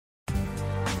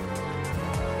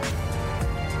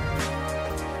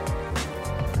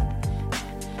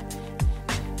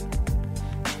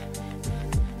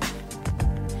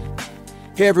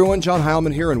Hey everyone, John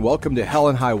Heilman here, and welcome to Hell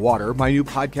and High Water, my new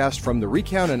podcast from The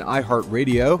Recount and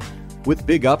iHeartRadio, with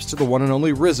big ups to the one and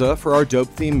only RZA for our dope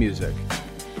theme music.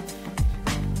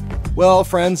 Well,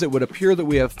 friends, it would appear that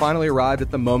we have finally arrived at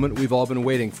the moment we've all been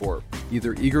waiting for,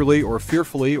 either eagerly or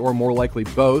fearfully, or more likely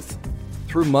both,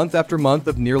 through month after month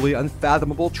of nearly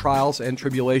unfathomable trials and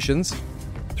tribulations,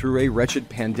 through a wretched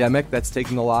pandemic that's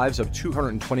taken the lives of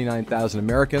 229,000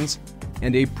 Americans,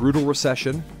 and a brutal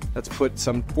recession that's put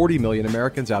some 40 million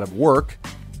Americans out of work,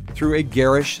 through a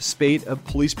garish spate of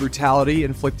police brutality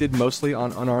inflicted mostly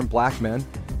on unarmed black men,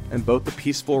 and both the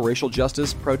peaceful racial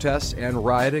justice protests and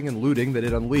rioting and looting that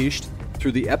it unleashed,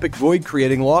 through the epic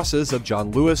void-creating losses of John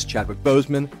Lewis, Chadwick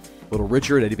Boseman, Little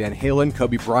Richard, Eddie Van Halen,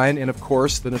 Kobe Bryant, and of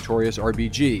course, the notorious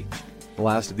RBG. The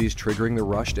last of these triggering the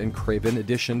rushed and craven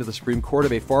addition to the Supreme Court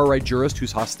of a far-right jurist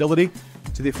whose hostility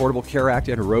to the Affordable Care Act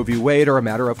and Roe v. Wade are a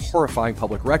matter of horrifying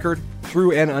public record,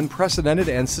 through an unprecedented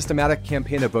and systematic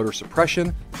campaign of voter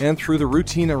suppression, and through the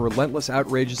routine and relentless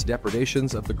outrageous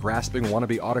depredations of the grasping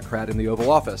wannabe autocrat in the Oval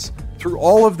Office. Through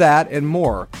all of that and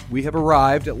more, we have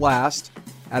arrived at last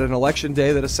at an election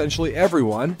day that essentially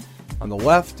everyone, on the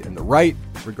left and the right,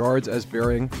 regards as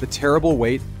bearing the terrible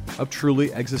weight of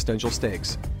truly existential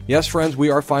stakes. Yes, friends, we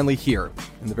are finally here,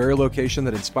 in the very location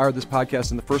that inspired this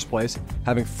podcast in the first place.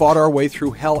 Having fought our way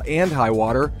through hell and high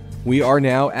water, we are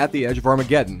now at the edge of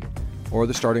Armageddon, or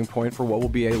the starting point for what will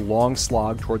be a long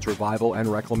slog towards revival and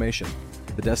reclamation.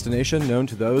 The destination known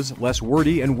to those less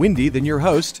wordy and windy than your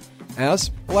host as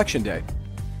Election Day.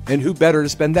 And who better to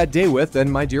spend that day with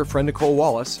than my dear friend Nicolle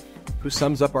Wallace, who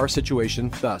sums up our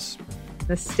situation thus.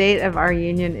 The state of our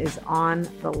union is on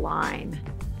the line.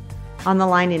 On the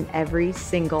line in every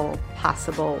single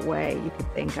possible way you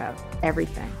could think of.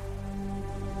 Everything.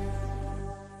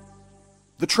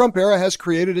 The Trump era has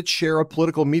created its share of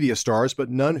political media stars, but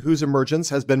none whose emergence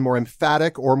has been more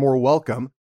emphatic or more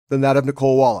welcome than that of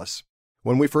Nicolle Wallace.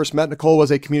 When we first met, Nicolle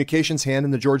was a communications hand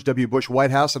in the George W. Bush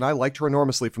White House, and I liked her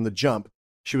enormously from the jump.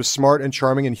 She was smart and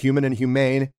charming and human and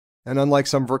humane, and unlike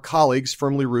some of her colleagues,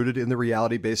 firmly rooted in the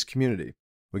reality-based community.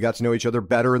 We got to know each other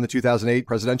better in the 2008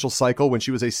 presidential cycle when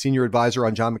she was a senior advisor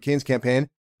on John McCain's campaign,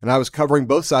 and I was covering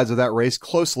both sides of that race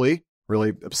closely,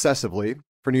 really obsessively,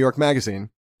 for New York Magazine.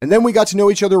 And then we got to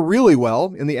know each other really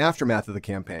well in the aftermath of the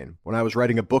campaign, when I was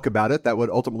writing a book about it that would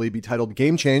ultimately be titled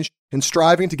Game Change, and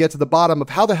striving to get to the bottom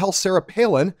of how the hell Sarah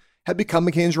Palin had become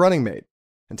McCain's running mate,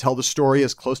 and tell the story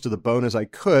as close to the bone as I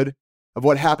could of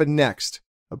what happened next,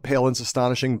 of Palin's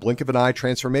astonishing blink-of-an-eye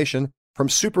transformation from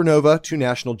supernova to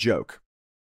national joke.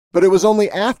 But it was only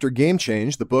after Game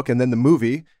Change, the book and then the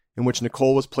movie, in which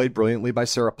Nicolle was played brilliantly by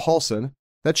Sarah Paulson,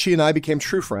 that she and I became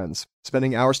true friends,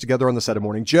 spending hours together on the set of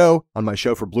Morning Joe, on my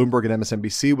show for Bloomberg and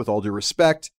MSNBC With All Due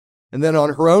Respect, and then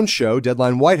on her own show,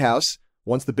 Deadline White House,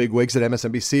 once the bigwigs at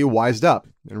MSNBC wised up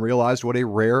and realized what a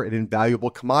rare and invaluable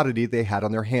commodity they had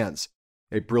on their hands.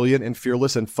 A brilliant and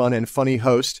fearless and fun and funny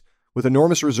host with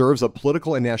enormous reserves of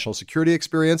political and national security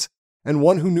experience, and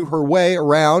one who knew her way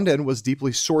around and was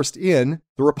deeply sourced in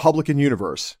the Republican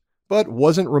universe, but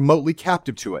wasn't remotely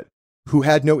captive to it, who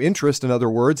had no interest, in other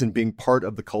words, in being part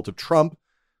of the cult of Trump,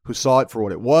 who saw it for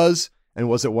what it was and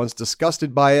was at once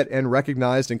disgusted by it and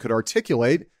recognized and could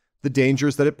articulate the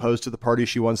dangers that it posed to the party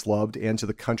she once loved and to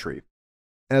the country.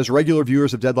 As regular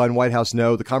viewers of Deadline White House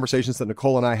know, the conversations that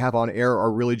Nicolle and I have on air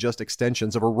are really just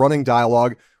extensions of a running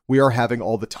dialogue we are having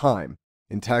all the time,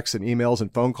 in texts and emails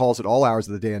and phone calls at all hours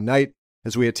of the day and night,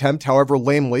 as we attempt, however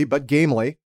lamely but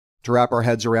gamely, to wrap our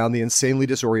heads around the insanely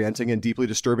disorienting and deeply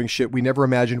disturbing shit we never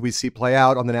imagined we'd see play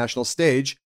out on the national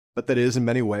stage, but that is in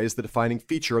many ways the defining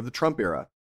feature of the Trump era,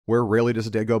 where rarely does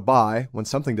a day go by when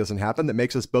something doesn't happen that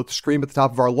makes us both scream at the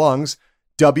top of our lungs,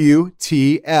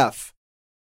 WTF.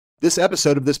 This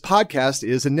episode of this podcast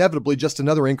is inevitably just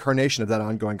another incarnation of that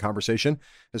ongoing conversation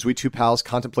as we two pals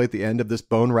contemplate the end of this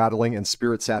bone-rattling and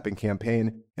spirit-sapping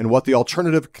campaign and what the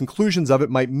alternative conclusions of it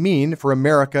might mean for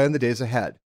America in the days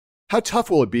ahead. How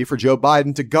tough will it be for Joe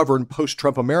Biden to govern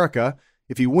post-Trump America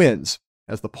if he wins,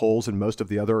 as the polls and most of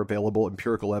the other available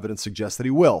empirical evidence suggests that he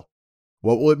will?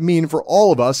 What will it mean for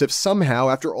all of us if somehow,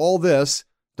 after all this,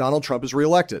 Donald Trump is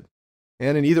reelected?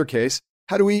 And in either case,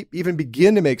 how do we even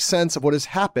begin to make sense of what has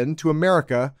happened to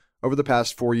America over the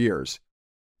past 4 years?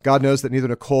 God knows that neither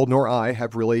Nicolle nor I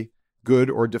have really good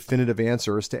or definitive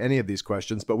answers to any of these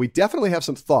questions, but we definitely have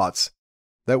some thoughts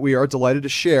that we are delighted to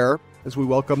share as we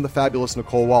welcome the fabulous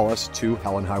Nicolle Wallace to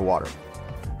Hell and High Water.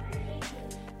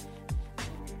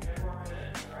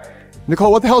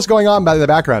 Nicolle, what the hell is going on in the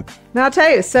background? Now I'll tell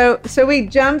you. So we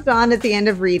jumped on at the end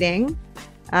of reading.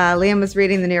 Liam was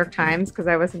reading the New York Times because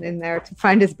I wasn't in there to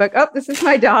find his book. Oh, this is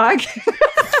my dog.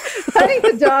 Honey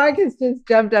the dog has just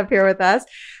jumped up here with us.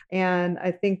 And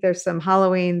I think there's some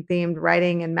Halloween themed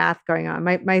writing and math going on.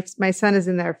 My son is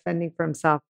in there fending for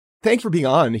himself. Thanks for being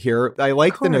on here. I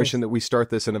like the notion that we start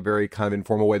this in a very kind of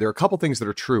informal way. There are a couple things that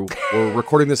are true. We're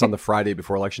recording this on the Friday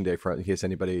before Election Day, in case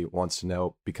anybody wants to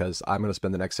know, because I'm going to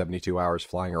spend the next 72 hours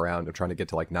flying around and trying to get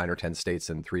to like 9 or 10 states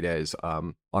in 3 days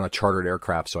on a chartered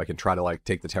aircraft, so I can try to like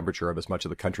take the temperature of as much of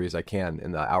the country as I can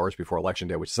in the hours before Election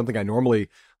Day, which is something I normally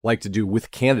like to do with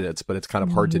candidates, but it's kind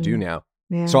of hard to do now.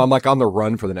 Yeah. So I'm like on the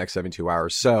run for the next 72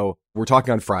 hours. So we're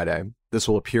talking on Friday. This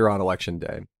will appear on Election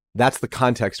Day. That's the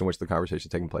context in which the conversation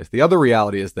is taking place. The other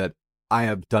reality is that I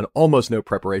have done almost no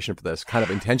preparation for this, kind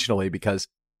of intentionally, because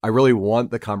I really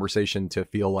want the conversation to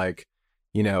feel like,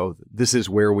 you know, this is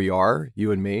where we are,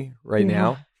 you and me right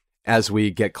now, as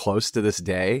we get close to this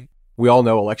day. We all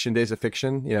know Election Day is a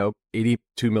fiction. You know,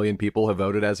 82 million people have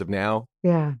voted as of now.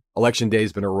 Yeah. Election Day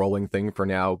has been a rolling thing for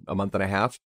now a month and a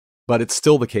half, but it's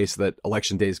still the case that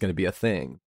Election Day is going to be a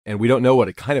thing. And we don't know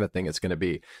what kind of a thing it's going to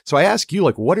be. So I ask you,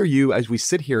 like, what are you, as we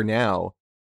sit here now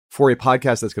for a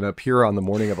podcast that's going to appear on the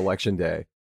morning of Election Day,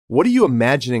 what are you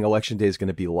imagining Election Day is going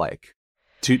to be like?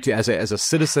 As a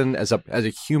citizen, as a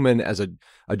human, as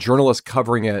a journalist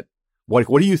covering it, what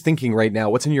are you thinking right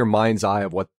now? What's in your mind's eye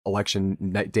of what Election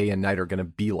Day and night are going to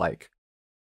be like?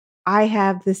 I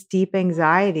have this deep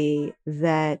anxiety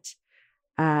that,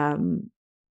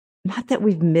 not that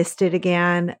we've missed it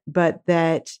again, but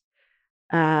that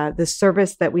the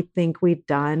service that we think we've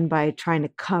done by trying to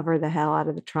cover the hell out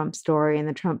of the Trump story and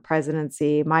the Trump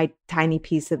presidency, my tiny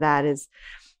piece of that is,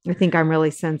 I think I'm really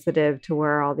sensitive to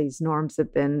where all these norms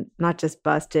have been not just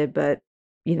busted, but,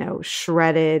 you know,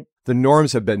 shredded. The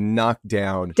norms have been knocked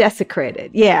down.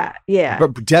 Desecrated. Yeah.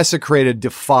 But desecrated,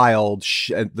 defiled,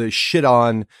 the shit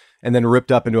on, and then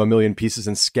ripped up into a million pieces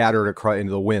and scattered across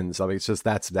into the winds. I mean, it's just,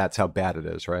 that's how bad it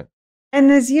is, right? And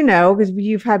as you know, because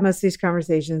you've had most of these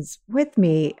conversations with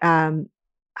me,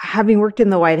 having worked in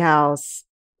the White House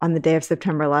on the day of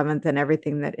September 11th and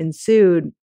everything that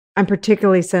ensued, I'm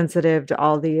particularly sensitive to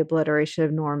all the obliteration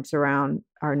of norms around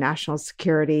our national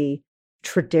security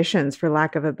traditions, for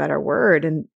lack of a better word.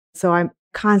 And so I'm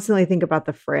constantly think about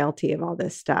the frailty of all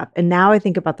this stuff. And now I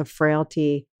think about the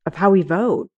frailty of how we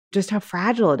vote, just how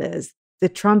fragile it is. The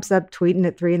Trump's up tweeting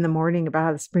at 3 a.m. about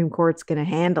how the Supreme Court's going to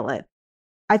handle it.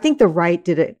 I think the right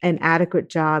did an adequate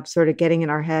job sort of getting in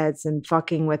our heads and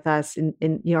fucking with us. And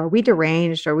you know, are we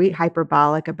deranged? Are we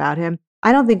hyperbolic about him?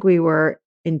 I don't think we were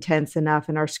intense enough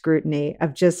in our scrutiny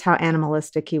of just how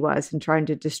animalistic he was in trying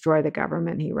to destroy the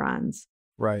government he runs.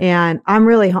 Right. And I'm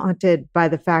really haunted by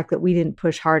the fact that we didn't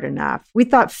push hard enough. We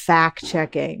thought fact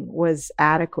checking was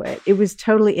adequate. It was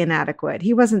totally inadequate.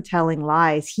 He wasn't telling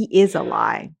lies. He is a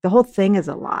lie. The whole thing is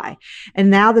a lie.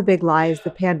 And now the big lie is the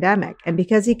pandemic. And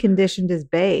because he conditioned his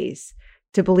base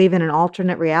to believe in an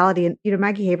alternate reality, and, you know,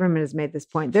 Maggie Haberman has made this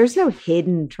point, there's no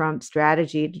hidden Trump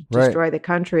strategy to destroy the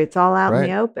country. It's all out in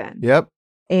the open. Yep.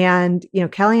 And, you know,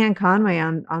 Kellyanne Conway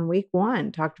on week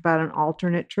 1 talked about an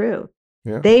alternate truth.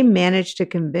 Yeah. They managed to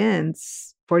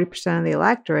convince 40% of the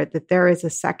electorate that there is a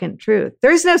second truth.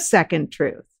 There is no second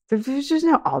truth. There's just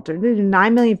no alternate.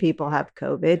 9 million people have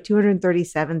COVID.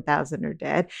 237,000 are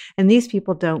dead. And these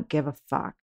people don't give a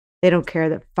fuck. They don't care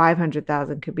that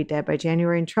 500,000 could be dead by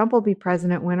January, and Trump will be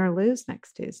president, win or lose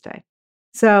next Tuesday.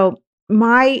 So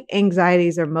my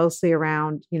anxieties are mostly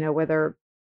around, you know, whether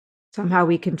somehow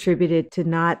we contributed to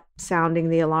not sounding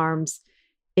the alarms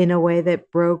in a way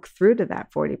that broke through to that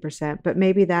 40%. But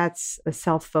maybe that's a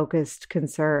self-focused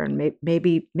concern.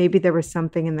 Maybe there was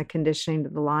something in the conditioning to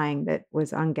the lying that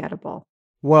was ungettable.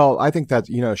 Well, I think that,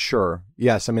 you know, sure.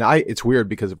 Yes. I mean, it's weird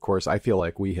because, of course, I feel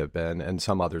like we have been, and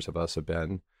some others of us have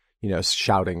been, you know,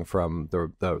 shouting from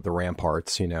the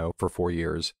ramparts, you know, for 4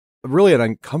 years. Really an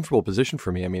uncomfortable position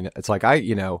for me. I mean, it's like I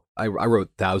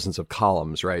wrote thousands of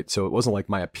columns, right? So it wasn't like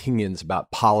my opinions about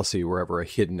policy were ever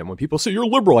hidden. And when people say you're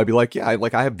liberal, I'd be like, yeah,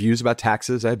 I have views about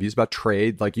taxes. I have views about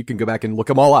trade. Like, you can go back and look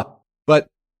them all up. But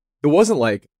it wasn't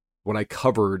like when I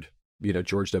covered, you know,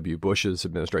 George W. Bush's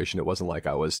administration, it wasn't like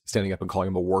I was standing up and calling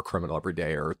him a war criminal every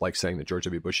day, or like saying that George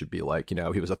W. Bush should be like, you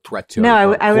know, he was a threat to. No, I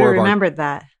would have remembered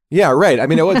that. Yeah, right. I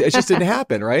mean, it just didn't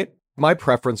happen, right? My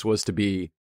preference was to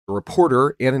be a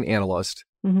reporter and an analyst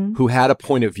who had a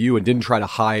point of view and didn't try to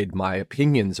hide my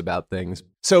opinions about things.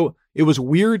 So it was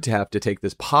weird to have to take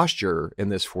this posture in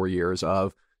this 4 years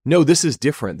of, no, this is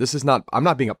different. This is not, I'm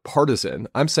not being a partisan.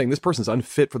 I'm saying this person's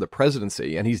unfit for the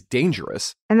presidency and he's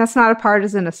dangerous. And that's not a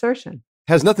partisan assertion.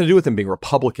 Has nothing to do with him being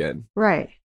Republican. Right.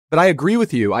 But I agree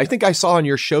with you. I think I saw on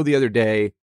your show the other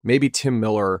day, maybe Tim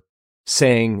Miller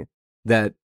saying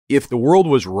that if the world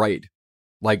was right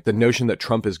like the notion that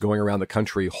Trump is going around the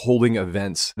country holding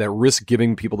events that risk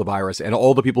giving people the virus, and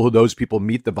all the people who those people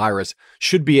meet the virus,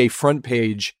 should be a front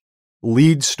page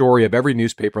lead story of every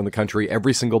newspaper in the country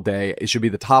every single day. It should be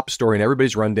the top story in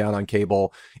everybody's rundown on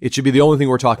cable. It should be the only thing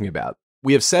we're talking about.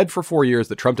 We have said for 4 years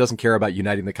that Trump doesn't care about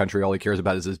uniting the country. All he cares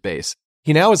about is his base.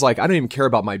 He now is like, I don't even care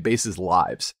about my base's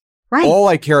lives. Right. All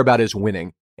I care about is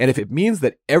winning. And if it means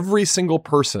that every single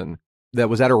person that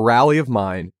was at a rally of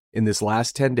mine in this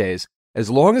last 10 days, as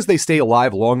long as they stay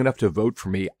alive long enough to vote for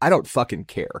me, I don't fucking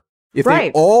care. If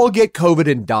they all get COVID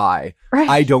and die,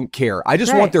 I don't care. I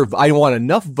just want I want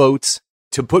enough votes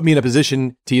to put me in a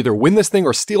position to either win this thing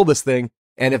or steal this thing.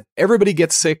 And if everybody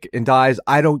gets sick and dies,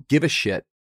 I don't give a shit.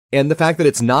 And the fact that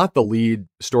it's not the lead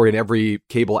story in every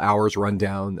cable hours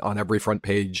rundown, on every front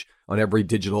page, on every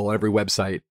digital, on every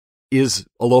website, is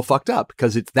a little fucked up,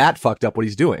 because it's that fucked up what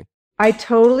he's doing. I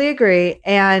totally agree.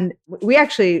 And we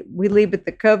lead with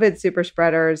the COVID super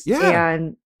spreaders. Yeah.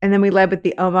 And then we led with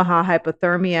the Omaha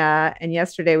hypothermia. And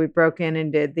yesterday we broke in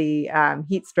and did the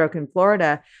heat stroke in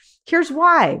Florida. Here's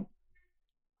why.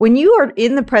 When you are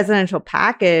in the presidential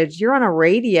package, you're on a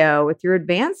radio with your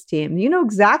advance team. You know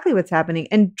exactly what's happening.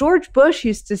 And George Bush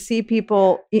used to see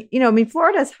people,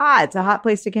 Florida's hot. It's a hot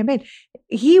place to campaign.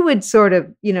 He would sort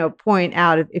of, point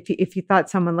out if you thought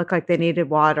someone looked like they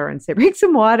needed water and say, bring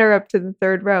some water up to the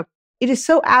third row. It is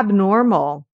so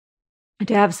abnormal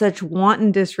to have such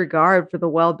wanton disregard for the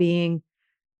well-being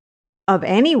of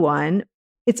anyone.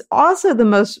 It's also the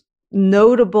most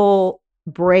notable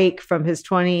break from his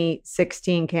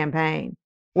 2016 campaign,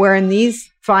 where in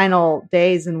these final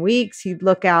days and weeks, he'd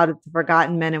look out at the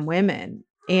forgotten men and women.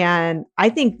 And I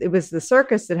think it was the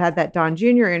circus that had that Don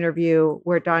Jr. interview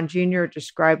where Don Jr.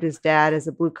 described his dad as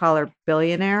a blue-collar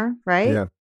billionaire, right?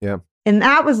 Yeah. And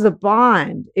that was the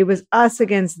bond. It was us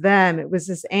against them. It was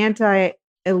this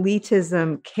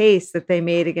anti-elitism case that they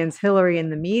made against Hillary in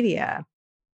the media.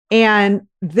 And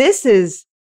this is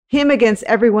him against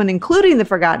everyone, including the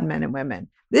forgotten men and women.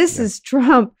 This is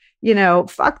Trump,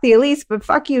 fuck the elites, but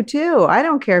fuck you too. I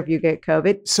don't care if you get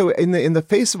COVID. So in the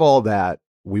face of all that,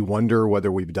 we wonder whether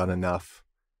we've done enough.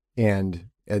 And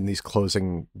in these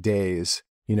closing days,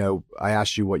 I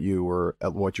asked you what you were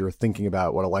thinking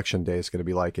about what election day is going to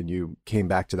be like, and you came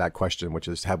back to that question, which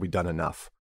is, have we done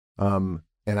enough? And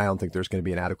I don't think there's going to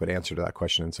be an adequate answer to that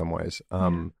question in some ways.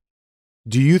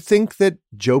 Do you think that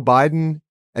Joe Biden,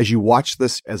 as you watch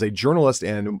this as a journalist,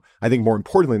 and I think more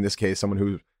importantly in this case, someone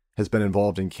who has been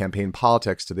involved in campaign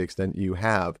politics to the extent you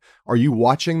have, are you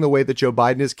watching the way that Joe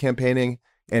Biden is campaigning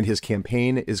and his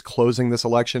campaign is closing this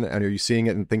election? And are you seeing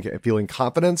it and feeling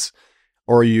confidence,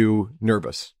 or are you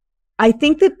nervous? I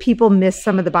think that people miss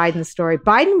some of the Biden story.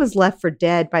 Biden was left for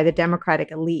dead by the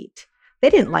Democratic elite. They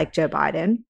didn't like Joe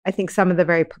Biden. I think some of the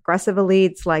very progressive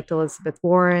elites liked Elizabeth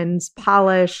Warren's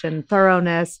polish and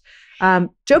thoroughness.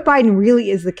 Joe Biden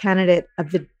really is the candidate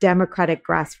of the Democratic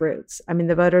grassroots. I mean,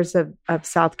 the voters of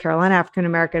South Carolina,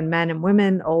 African-American men and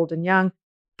women, old and young,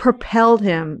 propelled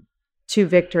him to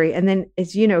victory. And then,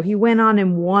 as you know, he went on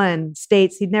and won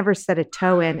states he'd never set a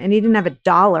toe in, and he didn't have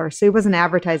 $1, so he wasn't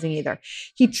advertising either.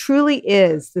 He truly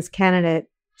is this candidate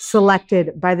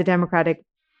selected by the Democratic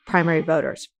primary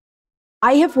voters.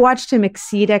 I have watched him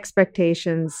exceed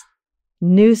expectations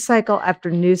news cycle after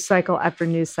news cycle after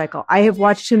news cycle. I have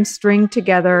watched him string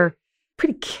together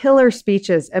pretty killer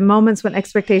speeches at moments when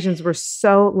expectations were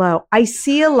so low. I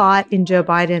see a lot in Joe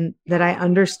Biden that I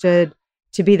understood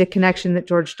to be the connection that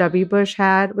George W. Bush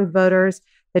had with voters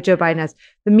that Joe Biden has.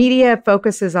 The media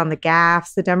focuses on the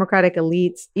gaffes, the Democratic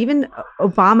elites. Even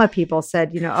Obama people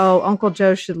said, Uncle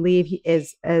Joe should leave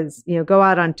go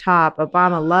out on top.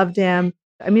 Obama loved him.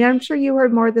 I mean, I'm sure you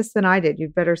heard more of this than I did. You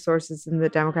have better sources in the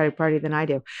Democratic Party than I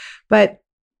do. But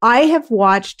I have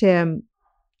watched him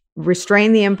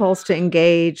restrain the impulse to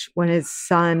engage when his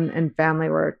son and family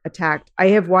were attacked. I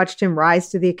have watched him rise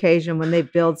to the occasion when they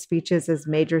build speeches as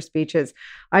major speeches.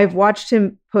 I've watched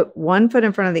him put one foot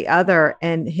in front of the other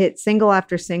and hit single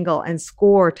after single and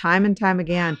score time and time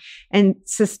again and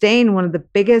sustain one of the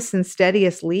biggest and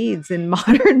steadiest leads in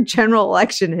modern general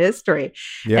election history.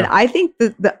 Yeah. And I think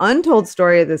that the untold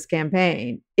story of this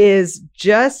campaign is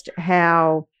just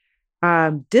how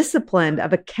disciplined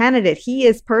of a candidate he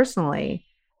is personally,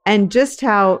 and just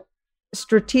how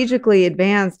strategically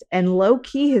advanced and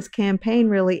low-key his campaign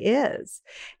really is.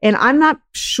 And I'm not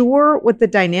sure what the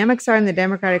dynamics are in the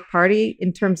Democratic Party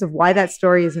in terms of why that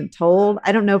story isn't told.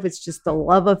 I don't know if it's just the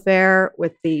love affair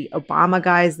with the Obama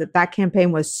guys, that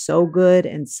campaign was so good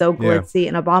and so glitzy,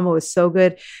 and Obama was so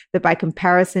good that by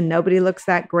comparison, nobody looks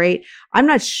that great. I'm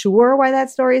not sure why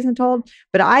that story isn't told,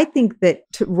 but I think that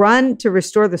to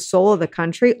restore the soul of the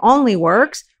country only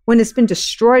works when it's been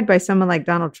destroyed by someone like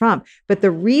Donald Trump. But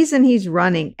the reason he's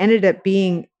running ended up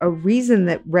being a reason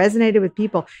that resonated with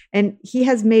people. And he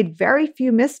has made very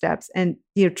few missteps. And,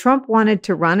 Trump wanted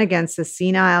to run against a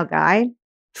senile guy.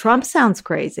 Trump sounds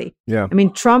crazy. Yeah. I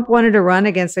mean, Trump wanted to run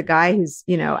against a guy whose,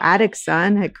 addict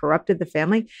son had corrupted the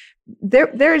family.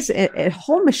 There's a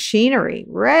whole machinery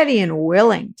ready and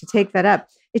willing to take that up.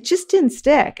 It just didn't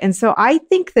stick. And so I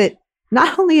think that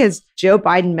not only has Joe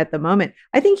Biden met the moment,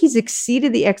 I think he's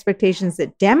exceeded the expectations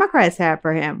that Democrats had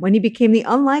for him when he became the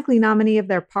unlikely nominee of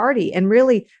their party and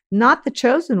really not the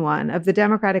chosen one of the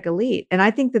Democratic elite. And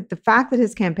I think that the fact that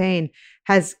his campaign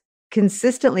has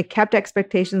consistently kept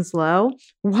expectations low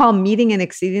while meeting and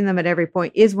exceeding them at every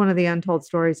point is one of the untold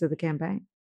stories of the campaign.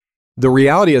 The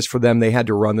reality is for them, they had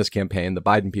to run this campaign, the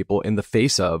Biden people, in the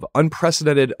face of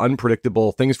unprecedented,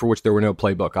 unpredictable things for which there were no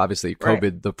playbook. Obviously, COVID,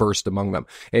 right, the first among them.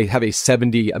 They have a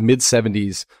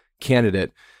mid-70s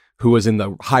candidate who was in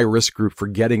the high risk group for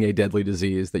getting a deadly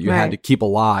disease that you had to keep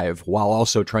alive while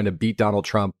also trying to beat Donald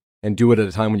Trump and do it at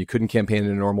a time when you couldn't campaign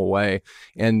in a normal way.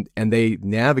 And they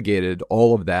navigated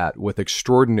all of that with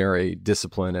extraordinary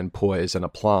discipline and poise and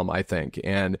aplomb, I think.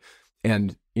 And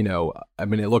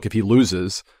look, if he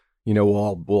loses,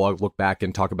 we'll look back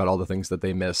and talk about all the things that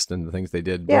they missed and the things they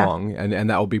did wrong, and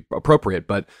that will be appropriate.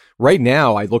 But right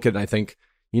now, I look at it and I think,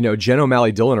 Jen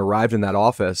O'Malley Dillon arrived in that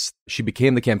office. She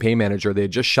became the campaign manager. They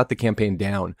had just shut the campaign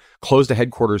down, closed the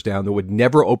headquarters down that would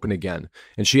never open again.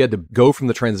 And she had to go from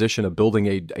the transition of building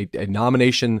a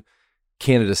nomination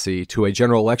candidacy to a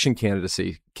general election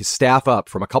candidacy, staff up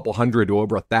from a couple hundred to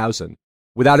over 1,000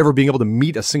 without ever being able to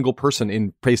meet a single person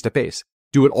in face-to-face.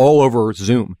 Do it all over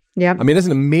Zoom. Yeah. I mean, it's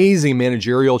an amazing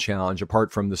managerial challenge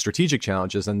apart from the strategic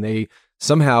challenges. And they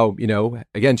somehow,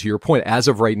 again, to your point, as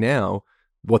of right now,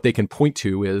 what they can point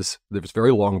to is there's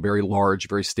very long, very large,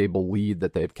 very stable lead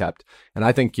that they've kept. And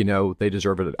I think, they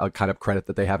deserve a kind of credit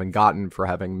that they haven't gotten for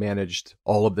having managed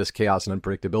all of this chaos and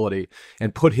unpredictability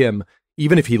and put him,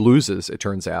 even if he loses, it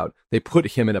turns out, they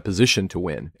put him in a position to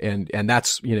win. And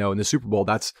that's, in the Super Bowl,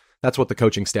 that's what the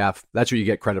coaching staff, that's what you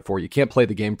get credit for. You can't play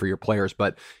the game for your players,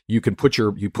 but you can put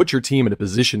your team in a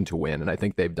position to win. And I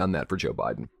think they've done that for Joe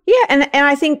Biden. Yeah. And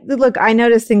I think, look, I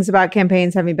notice things about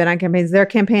campaigns, having been on campaigns, their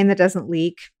campaign that doesn't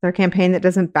leak, their campaign that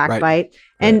doesn't backbite. Right.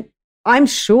 And I'm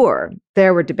sure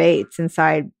there were debates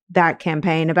inside that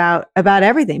campaign about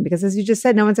everything, because as you just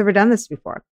said, no one's ever done this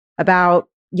before, about,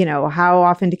 how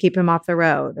often to keep him off the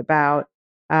road, about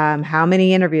how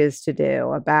many interviews to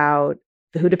do, about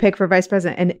who to pick for vice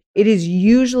president. And it is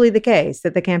usually the case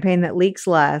that the campaign that leaks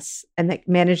less and that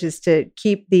manages to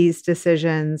keep these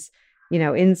decisions,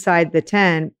 inside the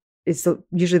tent is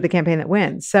usually the campaign that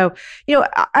wins. So,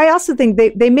 I also think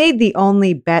they made the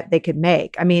only bet they could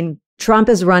make. I mean, Trump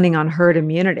is running on herd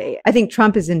immunity. I think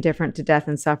Trump is indifferent to death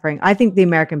and suffering. I think the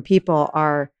American people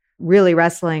are really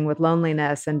wrestling with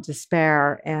loneliness and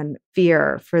despair and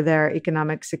fear for their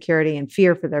economic security and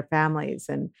fear for their families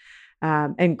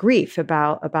and grief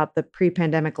about the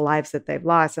pre-pandemic lives that they've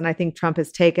lost. And I think Trump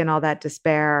has taken all that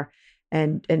despair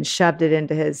and shoved it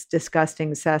into his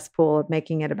disgusting cesspool of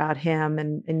making it about him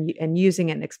and using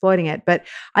it and exploiting it. But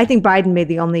I think Biden made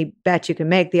the only bet you can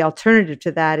make. The alternative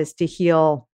to that is to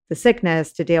heal the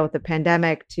sickness, to deal with the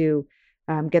pandemic, to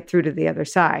get through to the other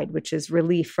side, which is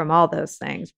relief from all those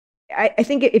things. I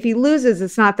think if he loses,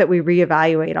 it's not that we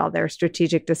reevaluate all their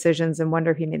strategic decisions and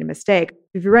wonder if he made a mistake.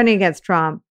 If you're running against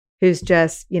Trump, who's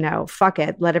just, fuck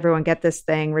it, let everyone get this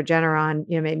thing, Regeneron,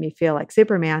 made me feel like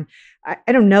Superman.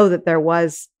 I don't know that there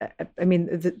was,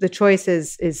 the choice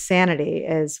is sanity,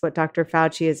 is what Dr.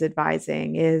 Fauci is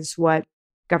advising, is what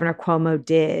Governor Cuomo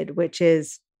did, which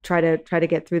is try to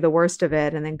get through the worst of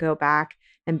it and then go back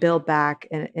and build back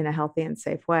in a healthy and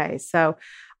safe way. So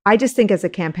I just think as a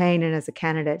campaign and as a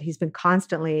candidate, he's been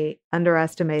constantly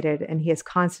underestimated and he has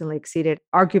constantly exceeded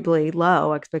arguably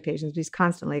low expectations, but he's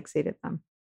constantly exceeded them.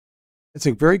 It's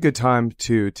a very good time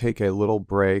to take a little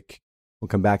break. We'll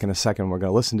come back in a second. We're going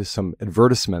to listen to some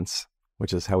advertisements,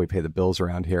 which is how we pay the bills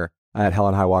around here at Hell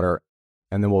and High Water.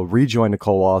 And then we'll rejoin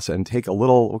Nicolle Wallace and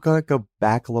we're going to go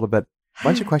back a little bit. A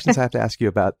bunch of questions I have to ask you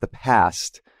about the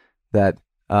past that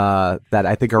I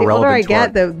think are relevant. The older I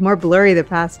get, the more blurry the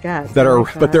past gets.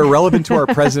 But they're relevant to our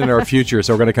present and our future.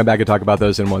 So we're going to come back and talk about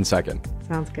those in 1 second.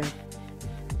 Sounds good.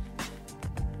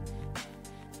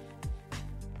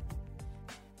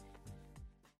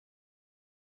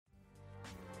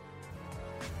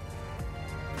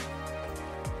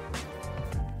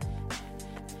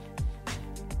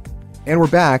 And we're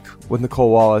back with Nicolle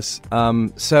Wallace.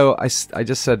 So I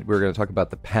just said we were going to talk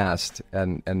about the past,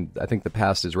 and I think the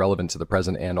past is relevant to the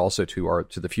present and also to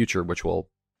the future, which we'll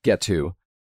get to.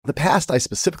 The past I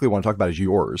specifically want to talk about is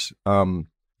yours. I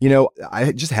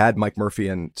just had Mike Murphy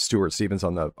and Stuart Stevens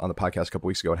on the podcast a couple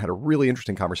weeks ago and had a really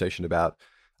interesting conversation about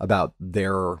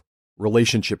their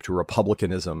relationship to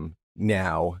Republicanism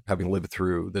now, having lived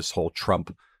through this whole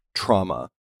Trump trauma.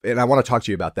 And I want to talk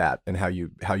to you about that and how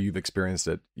you've experienced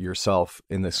it yourself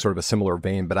in this sort of a similar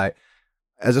vein. But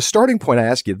as a starting point, I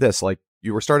ask you this: like,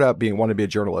 you were started out wanting to be a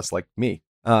journalist like me,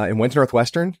 and went to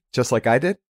Northwestern just like I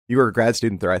did. You were a grad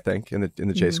student there, I think, in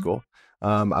the J school.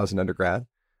 I was an undergrad,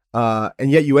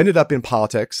 and yet you ended up in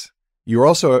politics. You were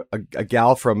also a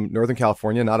gal from Northern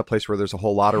California, not a place where there's a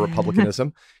whole lot of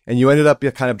Republicanism. And you ended up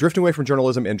kind of drifting away from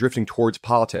journalism and drifting towards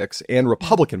politics, and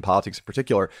Republican politics in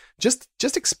particular. Just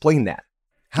explain that.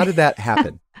 How did that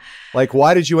happen? Like,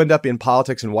 why did you end up in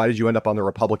politics, and why did you end up on the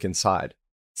Republican side?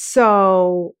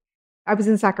 So I was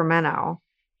in Sacramento,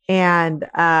 and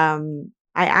I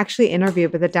actually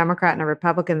interviewed with a Democrat and a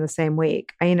Republican the same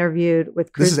week. I interviewed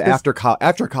with Cruz. This is after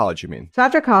college, you mean? So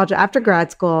after college, after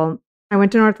grad school, I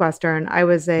went to Northwestern. I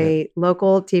was a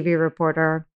local TV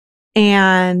reporter,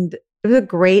 and it was a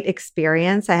great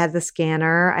experience. I had the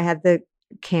scanner, I had the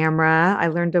camera, I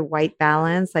learned to white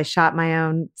balance, I shot my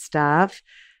own stuff.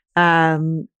 I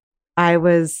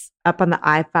was up on the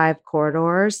I-5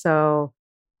 corridor, so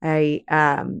a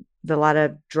lot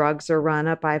of drugs are run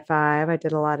up I-5. I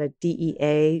did a lot of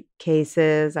DEA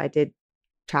cases. I did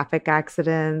traffic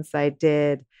accidents. I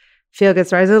did feel-good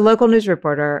stories. I was a local news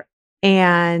reporter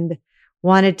and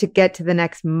wanted to get to the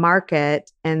next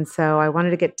market. And so I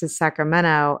wanted to get to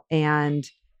Sacramento and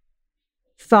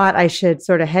thought I should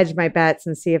sort of hedge my bets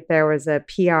and see if there was a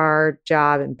PR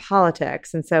job in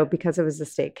politics. And so because it was the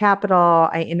state capital,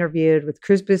 I interviewed with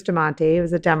Cruz Bustamante, who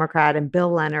was a Democrat, and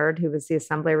Bill Leonard, who was the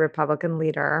Assembly Republican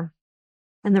leader.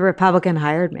 And the Republican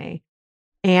hired me.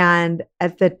 And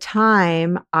at the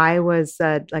time, I was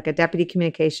like a deputy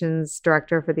communications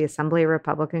director for the Assembly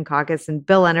Republican Caucus. And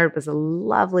Bill Leonard was a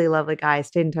lovely, lovely guy. I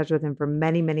stayed in touch with him for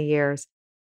many, many years.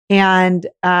 And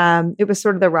it was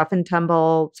sort of the rough and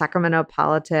tumble Sacramento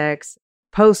politics,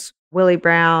 post Willie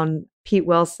Brown, Pete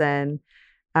Wilson,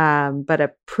 but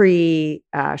a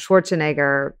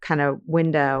pre-Schwarzenegger kind of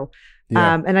window.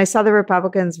 Yeah. And I saw the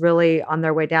Republicans really on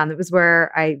their way down. It was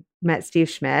where I met Steve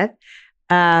Schmidt.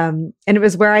 And it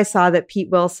was where I saw that Pete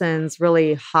Wilson's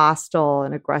really hostile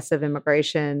and aggressive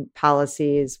immigration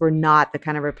policies were not the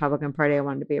kind of Republican Party I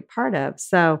wanted to be a part of.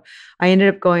 So I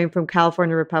ended up going from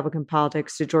California Republican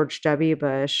politics to George W.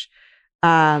 Bush,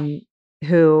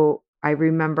 who I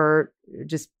remember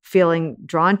just feeling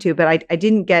drawn to, but I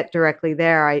didn't get directly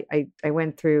there. I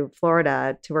went through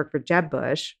Florida to work for Jeb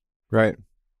Bush. Right.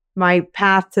 My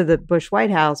path to the Bush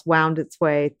White House wound its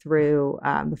way through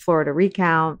the Florida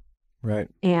recount. Right.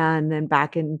 And then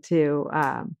back into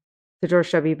the George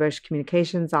W. Bush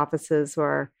communications offices,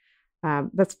 where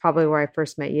that's probably where I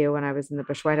first met you when I was in the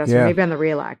Bush White House, or maybe on the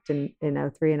reelect in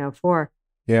 03 and 04.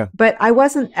 Yeah. But I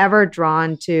wasn't ever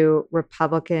drawn to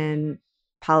Republican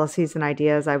policies and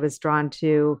ideas. I was drawn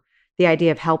to the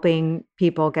idea of helping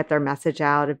people get their message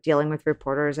out, of dealing with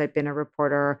reporters. I'd been a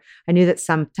reporter. I knew that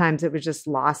sometimes it was just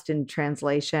lost in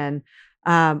translation.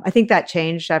 I think that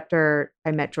changed after I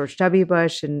met George W.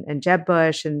 Bush and Jeb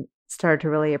Bush and started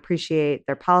to really appreciate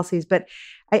their policies. But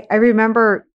I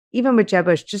remember even with Jeb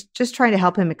Bush, just trying to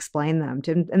help him explain them.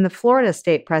 And the Florida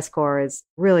State Press Corps is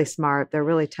really smart. They're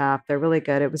really tough. They're really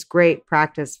good. It was great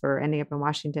practice for ending up in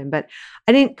Washington. But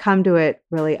I didn't come to it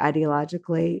really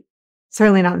ideologically,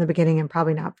 certainly not in the beginning and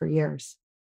probably not for years.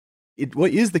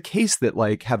 What is the case that,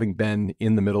 like, having been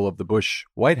in the middle of the Bush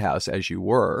White House as you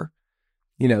were,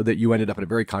 that you ended up in a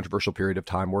very controversial period of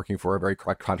time working for a very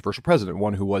controversial president,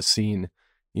 one who was seen,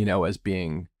 as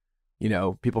being,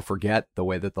 people forget the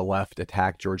way that the left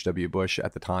attacked George W. Bush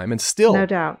at the time. And still, no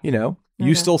doubt,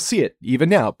 you still see it even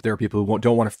now. There are people who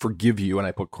don't want to forgive you. And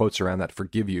I put quotes around that,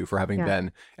 forgive you for having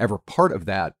been ever part of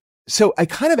that. So I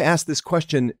kind of asked this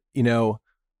question,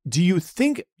 do you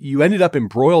think you ended up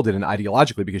embroiled in it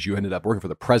ideologically because you ended up working for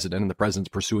the president and the president's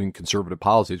pursuing conservative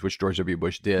policies, which George W.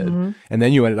 Bush did. Mm-hmm. And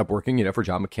then you ended up working, for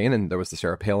John McCain, and there was the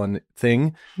Sarah Palin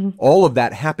thing. Mm-hmm. All of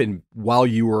that happened while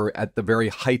you were at the very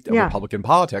height of Republican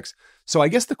politics. So I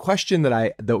guess the question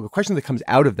that comes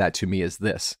out of that to me is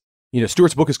this.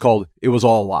 Stuart's book is called It Was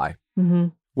All a Lie, mm-hmm.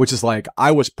 which is like,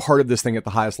 I was part of this thing at the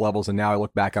highest levels. And now I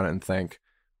look back on it and think,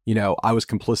 I was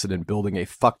complicit in building a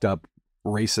fucked up,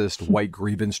 racist, white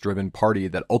grievance-driven party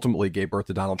that ultimately gave birth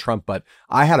to Donald Trump. But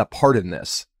I had a part in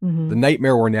this. Mm-hmm. The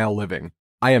nightmare we're now living.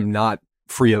 I am not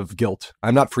free of guilt.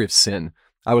 I'm not free of sin.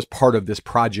 I was part of this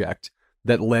project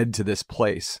that led to this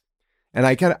place. And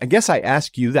I guess I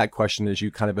ask you that question as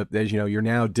you're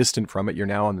now distant from it. You're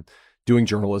now on doing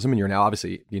journalism, and you're now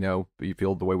obviously, you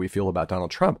feel the way we feel about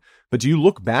Donald Trump. But do you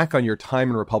look back on your time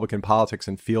in Republican politics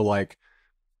and feel like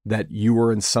that you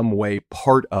were in some way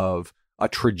part of a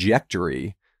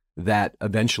trajectory that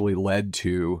eventually led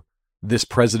to this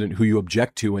president who you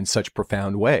object to in such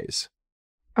profound ways?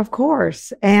 Of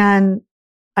course. And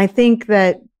I think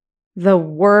that the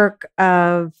work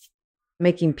of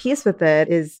making peace with it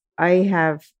is, I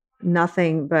have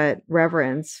nothing but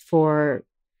reverence for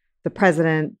the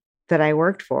president that I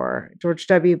worked for. George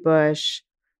W. Bush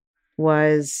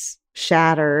was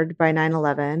shattered by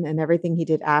 9/11, and everything he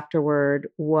did afterward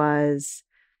was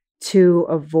to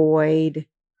avoid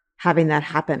having that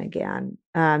happen again,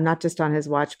 not just on his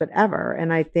watch, but ever.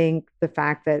 And I think the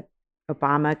fact that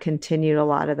Obama continued a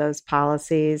lot of those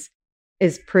policies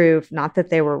is proof, not that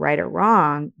they were right or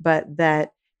wrong, but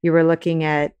that you were looking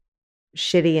at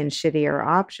shitty and shittier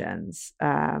options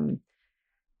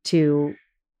to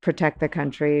protect the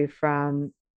country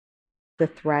from the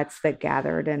threats that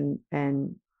gathered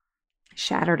and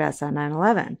shattered us on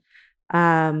 9/11.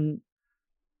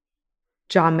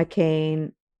 John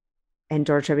McCain and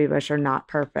George W. Bush are not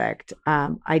perfect.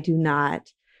 I do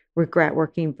not regret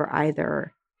working for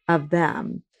either of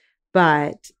them,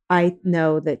 but I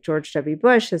know that George W.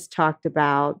 Bush has talked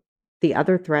about the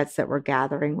other threats that were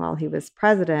gathering while he was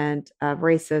president of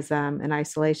racism and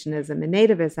isolationism and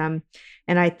nativism.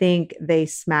 And I think they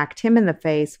smacked him in the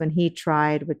face when he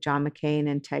tried with John McCain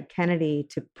and Ted Kennedy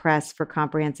to press for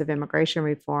comprehensive immigration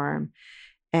reform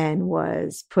and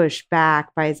was pushed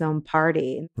back by his own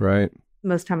party. Right.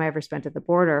 Most time I ever spent at the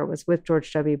border was with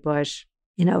George W. Bush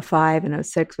in 2005 and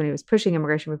 2006 when he was pushing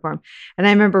immigration reform. And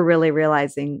I remember really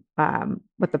realizing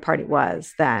what the party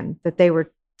was then, that they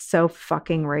were so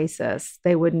fucking racist.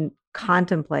 They wouldn't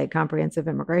contemplate comprehensive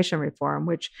immigration reform,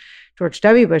 which George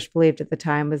W. Bush believed at the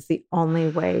time was the only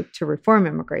way to reform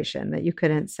immigration, that you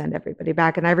couldn't send everybody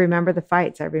back. And I remember the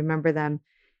fights. I remember them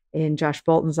in Josh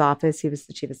Bolton's office. He was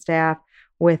the chief of staff,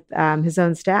 with his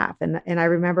own staff. And I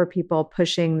remember people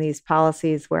pushing these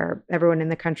policies where everyone in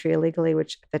the country illegally,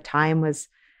 which at the time was,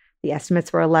 the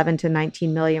estimates were 11 to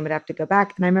 19 million, would have to go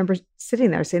back. And I remember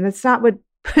sitting there saying, that's not what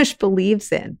Bush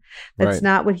believes in. That's Right.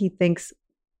 not what he thinks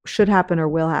should happen or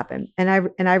will happen. And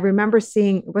I remember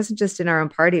seeing, it wasn't just in our own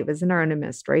party, it was in our own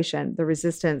administration, the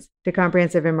resistance to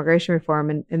comprehensive immigration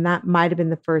reform. And that might have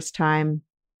been the first time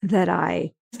that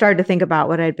I started to think about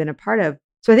what I'd been a part of.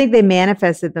 So I think they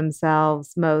manifested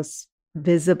themselves most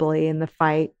visibly in the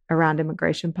fight around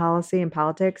immigration policy and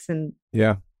politics. And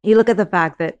Yeah. you look at the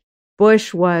fact that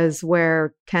Bush was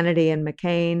where Kennedy and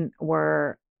McCain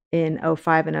were in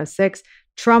 2005 and 2006.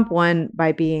 Trump won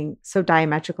by being so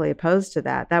diametrically opposed to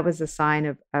that. That was a sign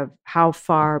of how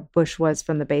far Bush was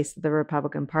from the base of the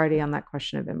Republican Party on that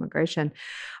question of immigration.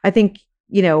 I think,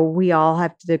 we all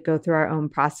have to go through our own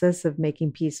process of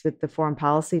making peace with the foreign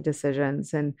policy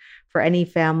decisions. And for any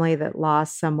family that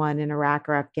lost someone in Iraq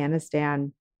or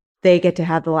Afghanistan, they get to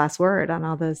have the last word on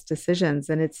all those decisions.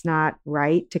 And it's not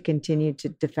right to continue to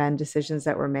defend decisions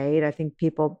that were made. I think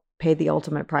people paid the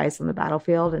ultimate price on the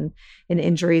battlefield and in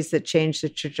injuries that changed the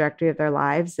trajectory of their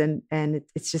lives. And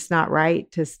it's just not right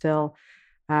to still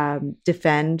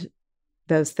defend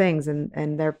those things.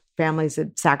 And their families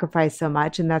had sacrificed so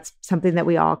much. And that's something that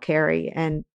we all carry.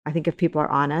 And I think if people are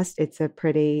honest, it's a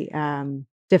pretty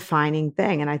defining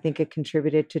thing. And I think it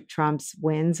contributed to Trump's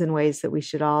wins in ways that we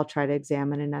should all try to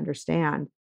examine and understand.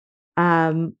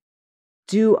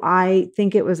 Do I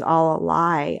think it was all a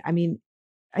lie? I mean,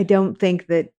 I don't think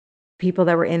that people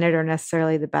that were in it are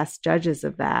necessarily the best judges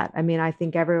of that. I mean, I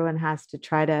think everyone has to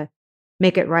try to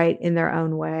make it right in their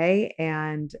own way.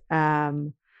 And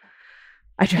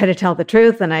I try to tell the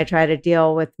truth and I try to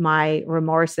deal with my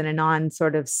remorse in a non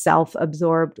sort of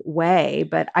self-absorbed way.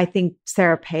 But I think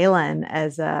Sarah Palin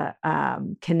as a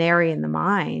canary in the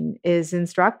mine is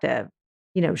instructive.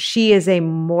 She is a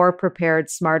more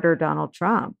prepared, smarter Donald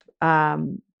Trump.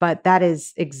 But that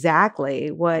is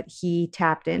exactly what he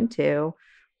tapped into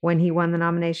when he won the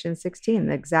nomination in 2016,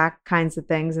 the exact kinds of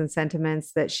things and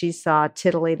sentiments that she saw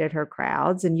titillated her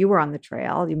crowds. And you were on the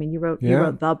trail. I mean, you wrote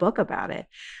the book about it.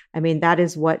 I mean, that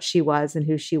is what she was and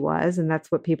who she was. And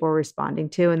that's what people were responding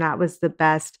to. And that was the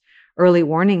best early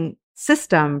warning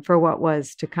system for what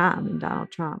was to come in Donald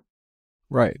Trump.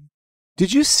 Right.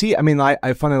 Did you see, I mean, I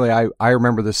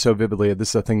remember this so vividly. This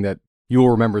is a thing that you'll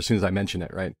remember as soon as I mention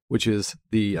it, right? Which is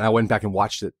I went back and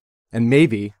watched it, and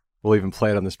maybe we'll even play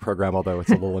it on this program, although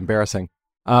it's a little embarrassing.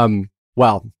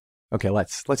 Well, okay,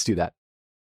 let's do that.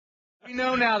 We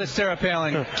know now that Sarah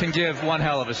Palin can give one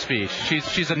hell of a speech.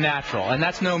 She's a natural, and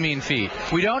that's no mean feat.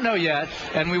 We don't know yet,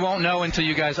 and we won't know until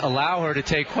you guys allow her to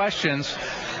take questions.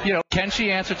 Can she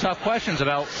answer tough questions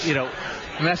about,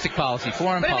 domestic policy,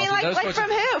 foreign policy? But I mean,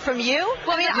 from who? From you?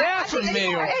 Well, from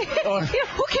me.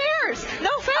 Who cares? No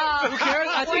offense. Who cares?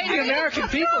 I think the American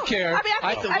people care. I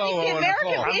mean, the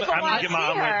American people want to see her.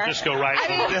 I might just go right.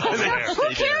 Who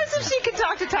cares if she can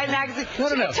talk to Time Magazine? No.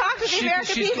 She can talk to the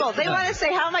American people. They want to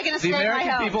say, how am I going to spend my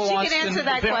home? She can answer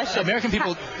that question. American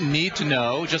people need to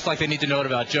know, just like they need to know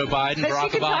about Joe Biden,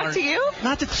 Barack Obama. She can talk to you?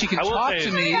 Not that she can talk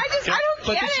to me. I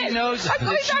don't get it. She knows I'm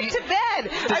going back to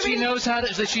bed.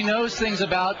 That she knows things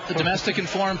about the domestic and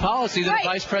foreign policy that the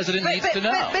vice president needs to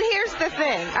know. But here's the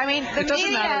thing. I mean, it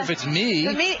doesn't matter if it's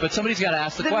me, but somebody's got to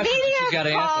ask the question. She's got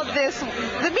to answer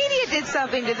them. The media did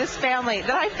something to this family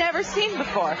that I've never seen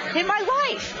before in my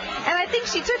life. And I think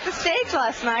she took the stage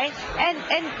last night and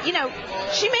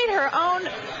she made her own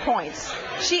points.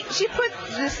 She put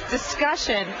this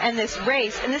discussion and this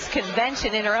race and this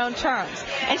convention in her own terms.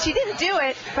 And she didn't do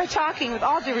it by talking, with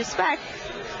all due respect,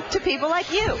 to people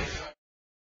like you.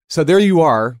 So there you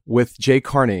are with Jay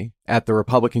Carney at the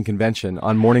Republican convention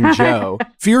on Morning Joe,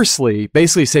 fiercely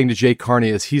basically saying to Jay Carney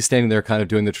as he's standing there kind of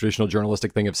doing the traditional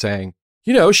journalistic thing of saying,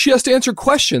 she has to answer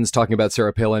questions, talking about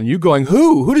Sarah Palin. You going,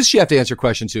 who? Who does she have to answer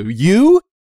questions to? You?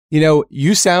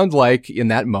 You sound like, in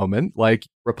that moment, like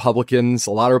Republicans,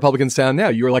 a lot of Republicans sound now.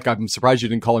 You were like, I'm surprised you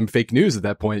didn't call him fake news at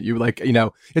that point. You were like,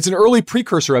 it's an early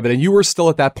precursor of it. And you were still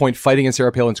at that point fighting in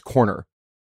Sarah Palin's corner.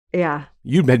 Yeah.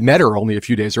 You had met her only a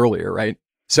few days earlier, right?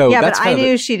 So yeah, that's but I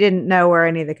knew she didn't know where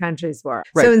any of the countries were.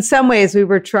 Right. So in some ways, we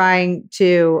were trying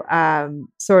to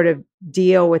sort of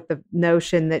deal with the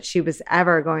notion that she was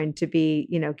ever going to be,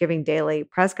 giving daily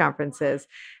press conferences.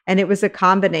 And it was a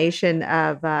combination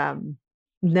of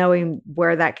knowing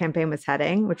where that campaign was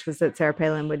heading, which was that Sarah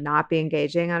Palin would not be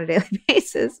engaging on a daily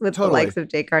basis with the likes of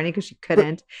Jay Carney because she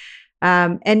couldn't.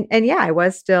 And yeah, I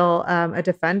was still a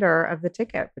defender of the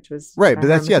ticket, which was right.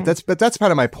 But that's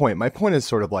part of my point. My point is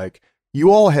sort of like, you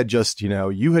all had just,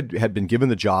 you had been given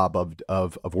the job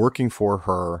of working for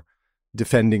her,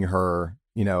 defending her,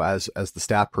 as the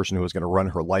staff person who was going to run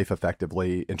her life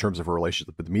effectively in terms of her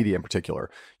relationship with the media in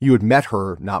particular. You had met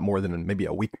her not more than maybe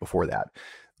a week before that.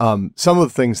 Some of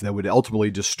the things that would ultimately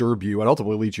disturb you and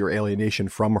ultimately lead to your alienation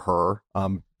from her,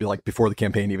 like before the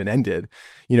campaign even ended,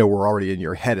 were already in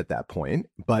your head at that point.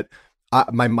 But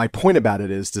my point about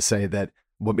it is to say that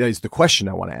what is the question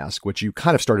I want to ask, which you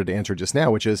kind of started to answer just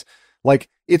now, which is,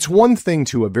 like, it's one thing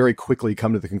to very quickly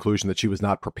come to the conclusion that she was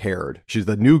not prepared. She's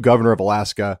the new governor of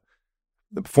Alaska,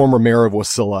 the former mayor of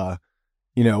Wasilla.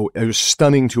 It was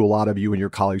stunning to a lot of you and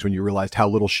your colleagues when you realized how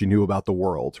little she knew about the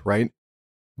world, right?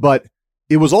 But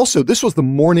it was also, this was the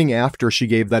morning after she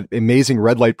gave that amazing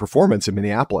red light performance in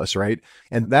Minneapolis, right?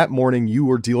 And that morning you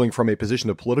were dealing from a position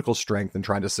of political strength and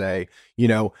trying to say,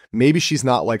 maybe she's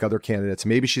not like other candidates.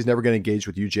 Maybe she's never going to engage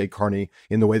with you, Jay Carney,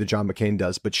 in the way that John McCain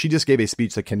does. But she just gave a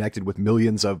speech that connected with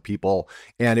millions of people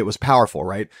and it was powerful,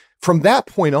 right? From that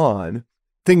point on,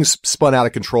 things spun out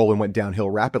of control and went downhill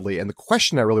rapidly. And the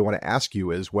question I really want to ask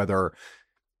you is whether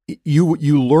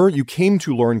you came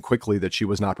to learn quickly that she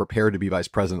was not prepared to be vice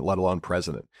president, let alone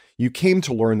president. You came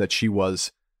to learn that she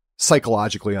was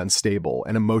psychologically unstable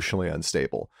and emotionally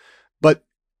unstable. But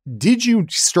did you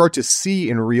start to see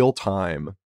in real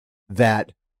time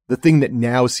that the thing that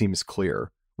now seems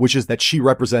clear, which is that she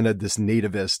represented this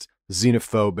nativist,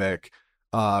 xenophobic,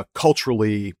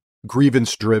 culturally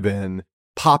grievance-driven,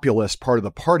 populist part of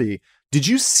the party? Did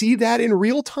you see that in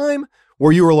real time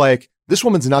where you were like, this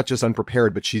woman's not just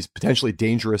unprepared, but she's potentially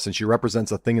dangerous and she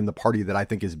represents a thing in the party that I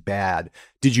think is bad?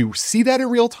 Did you see that in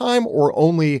real time or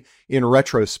only in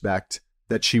retrospect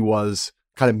that she was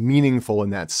kind of meaningful in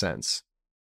that sense?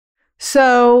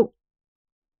 So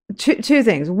two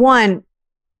things. One,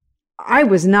 I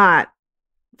was not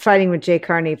fighting with Jay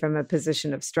Carney from a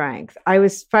position of strength. I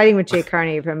was fighting with Jay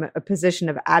Carney from a position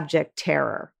of abject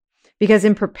terror, because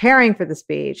in preparing for the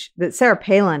speech that Sarah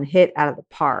Palin hit out of the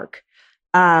park,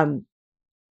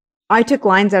 I took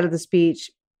lines out of the speech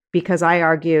because I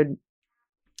argued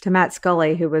to Matt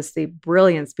Scully, who was the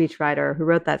brilliant speechwriter who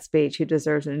wrote that speech, who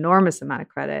deserves an enormous amount of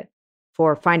credit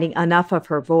for finding enough of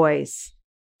her voice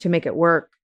to make it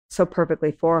work so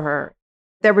perfectly for her.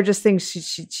 There were just things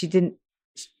that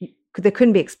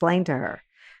couldn't be explained to her.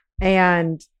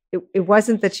 And it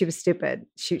wasn't that she was stupid.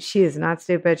 She is not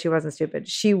stupid. She wasn't stupid.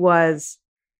 She was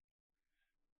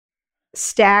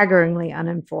staggeringly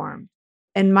uninformed.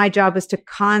 And my job was to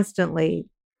constantly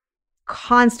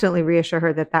reassure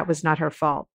her that that was not her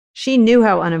fault. She knew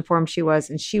how uninformed she was,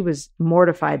 and she was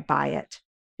mortified by it.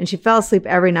 And she fell asleep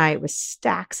every night with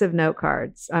stacks of note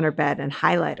cards on her bed and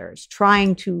highlighters,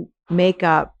 trying to make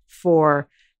up for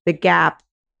the gap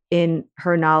in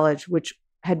her knowledge, which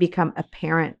had become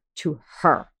apparent to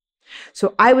her.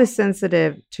 So I was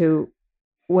sensitive to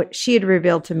what she had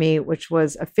revealed to me, which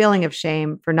was a feeling of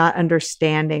shame for not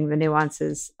understanding the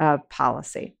nuances of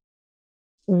policy.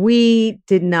 We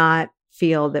did not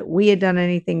feel that we had done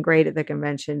anything great at the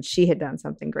convention. She had done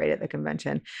something great at the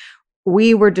convention.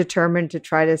 We were determined to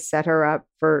try to set her up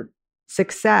for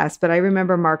success. But I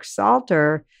remember Mark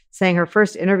Salter saying her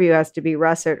first interview has to be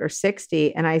Russert or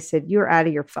 60. And I said, you're out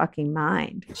of your fucking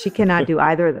mind. She cannot do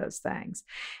either of those things.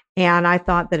 And I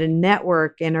thought that a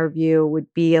network interview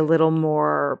would be a little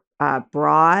more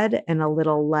broad and a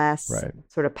little less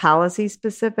sort of policy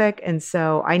specific. And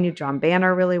so I knew John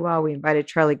Banner really well. We invited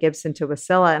Charlie Gibson to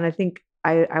Wasilla. And I think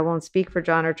I won't speak for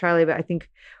John or Charlie, but I think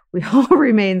we all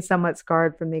remain somewhat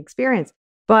scarred from the experience.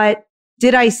 But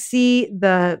did I see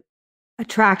the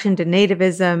attraction to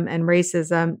nativism and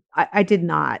racism? I did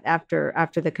not after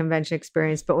the convention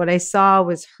experience. But what I saw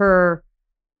was her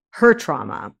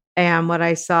trauma. And what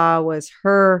I saw was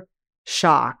her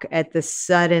shock at the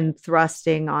sudden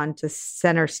thrusting onto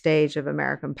center stage of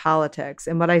American politics.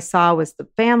 And what I saw was the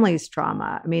family's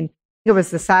trauma. I mean, it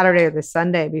was the Saturday or the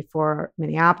Sunday before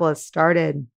Minneapolis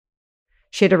started.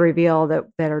 She had to reveal that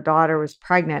her daughter was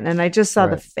pregnant. And I just saw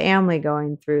the family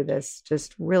going through this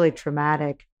just really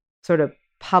traumatic sort of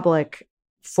public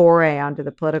foray onto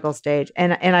the political stage.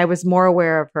 And I was more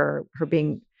aware of her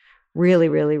being really,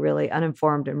 really, really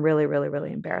uninformed and really, really,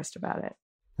 really embarrassed about it.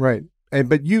 Right.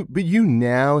 But you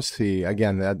now see,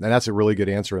 again, that's a really good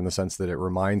answer in the sense that it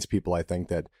reminds people, I think,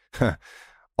 that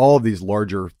all of these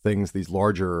larger things, these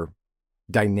larger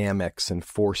dynamics and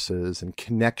forces and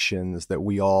connections that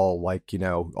we all, like,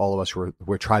 all of us who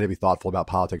we're trying to be thoughtful about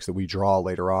politics, that we draw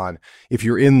later on. If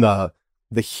you're in the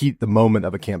heat, the moment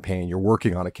of a campaign, you're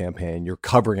working on a campaign, you're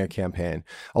covering a campaign,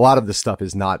 a lot of this stuff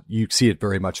is not, you see it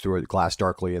very much through a glass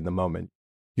darkly in the moment.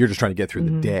 You're just trying to get through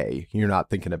the day. You're not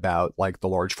thinking about like the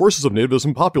large forces of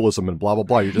nativism, populism, and blah, blah,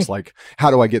 blah. You're just like, how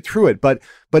do I get through it? But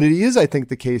it is, I think,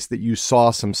 the case that you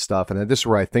saw some stuff. And this is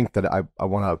where I think that I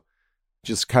want to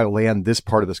just kind of land this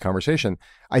part of this conversation.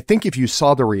 I think if you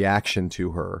saw the reaction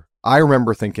to her, I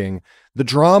remember thinking the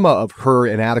drama of her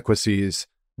inadequacies,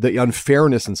 the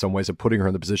unfairness in some ways of putting her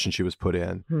in the position she was put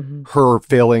in, her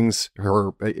failings,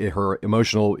 her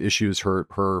emotional issues,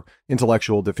 her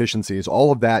intellectual deficiencies,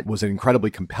 all of that was incredibly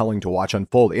compelling to watch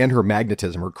unfold, and her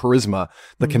magnetism, her charisma,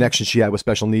 the connection she had with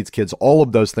special needs kids, all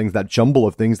of those things, that jumble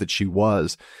of things that she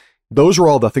was, those were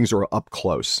all the things that were up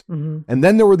close. And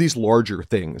then there were these larger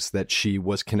things that she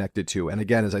was connected to. And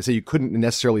again, as I say, you couldn't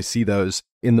necessarily see those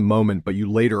in the moment, but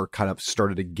you later kind of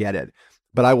started to get it.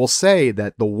 But I will say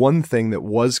that the one thing that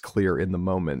was clear in the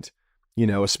moment,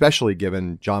 especially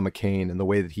given John McCain and the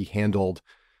way that he handled,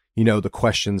 the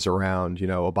questions around,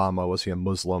 Obama, was he a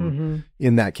Muslim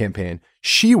in that campaign?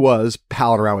 She was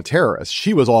palling around with terrorists.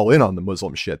 She was all in on the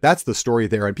Muslim shit. That's the story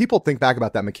there. And people think back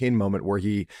about that McCain moment where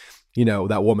he,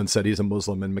 that woman said he's a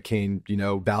Muslim and McCain,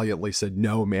 valiantly said,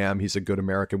 no, ma'am, he's a good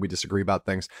American. We disagree about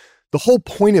things. The whole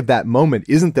point of that moment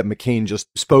isn't that McCain just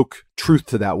spoke truth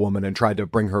to that woman and tried to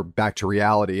bring her back to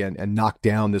reality and knock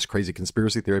down this crazy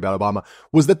conspiracy theory about Obama,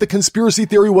 was that the conspiracy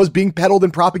theory was being peddled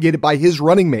and propagated by his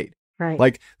running mate. Right.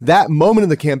 Like that moment in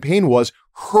the campaign was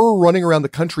her running around the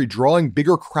country, drawing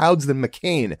bigger crowds than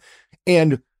McCain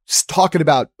and talking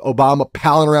about Obama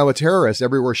palling around with terrorists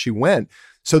everywhere she went.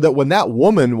 So that when that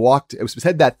woman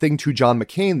said that thing to John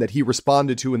McCain that he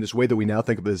responded to in this way that we now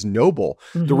think of as noble,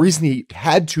 the reason he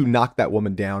had to knock that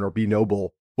woman down or be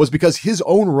noble was because his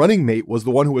own running mate was the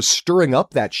one who was stirring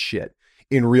up that shit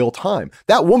in real time.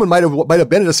 That woman might have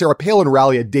been at a Sarah Palin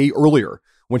rally a day earlier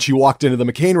when she walked into the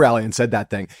McCain rally and said that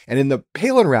thing. And in the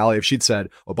Palin rally, if she'd said,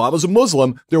 Obama's a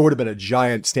Muslim, there would have been a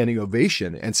giant standing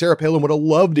ovation. And Sarah Palin would have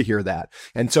loved to hear that.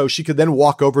 And so she could then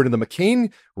walk over to the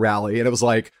McCain rally and it was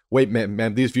like, wait,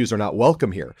 man, these views are not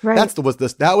welcome here. Right. That was the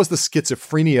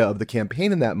schizophrenia of the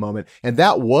campaign in that moment. And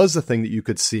that was the thing that you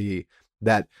could see,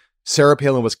 that Sarah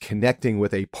Palin was connecting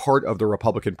with a part of the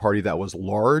Republican Party that was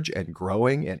large and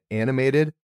growing and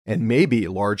animated, and maybe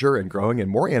larger and growing and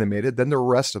more animated than the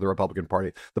rest of the Republican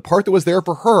Party. The part that was there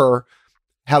for her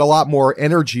had a lot more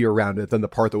energy around it than the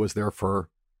part that was there for,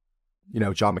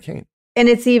 John McCain. And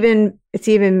it's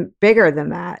even bigger than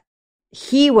that.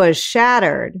 He was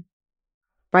shattered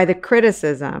by the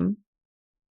criticism,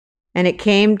 and it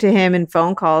came to him in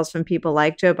phone calls from people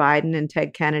like Joe Biden and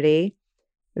Ted Kennedy,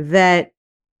 that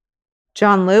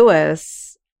John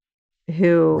Lewis,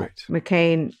 who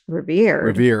McCain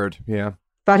revered, yeah,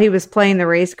 thought he was playing the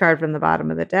race card from the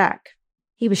bottom of the deck.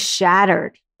 He was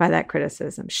shattered by that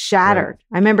criticism, shattered.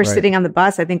 Right. I remember Right. sitting on the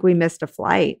bus. I think we missed a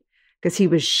flight because he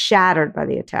was shattered by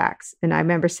the attacks. And I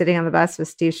remember sitting on the bus with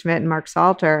Steve Schmidt and Mark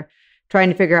Salter trying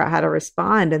to figure out how to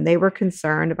respond. And they were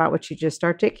concerned about what you just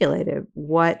articulated,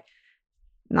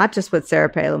 not just what Sarah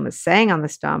Palin was saying on the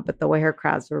stump, but the way her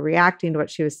crowds were reacting to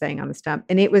what she was saying on the stump.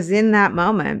 And it was in that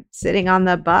moment, sitting on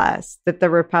the bus, that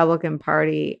the Republican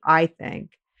Party, I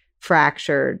think,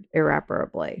 fractured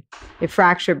irreparably. It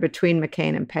fractured between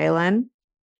McCain and Palin.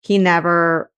 He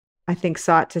never, I think,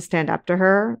 sought to stand up to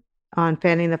her on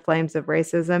fanning the flames of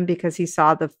racism because he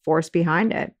saw the force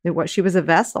behind it. She was a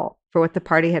vessel for what the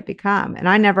party had become. And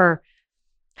I never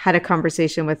had a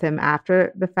conversation with him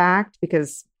after the fact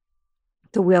because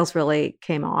the wheels really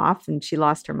came off and she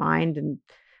lost her mind and,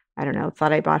 I don't know,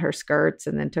 thought I bought her skirts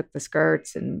and then took the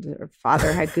skirts and her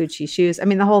father had Gucci shoes. I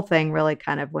mean, the whole thing really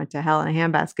kind of went to hell in a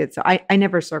handbasket. So I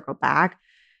never circled back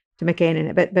to McCain in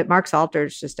it. But Mark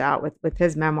Salter's just out with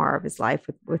his memoir of his life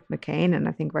with McCain, and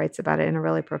I think writes about it in a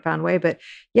really profound way. But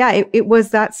yeah, it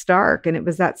was that stark and it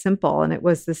was that simple. And it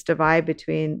was this divide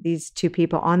between these two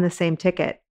people on the same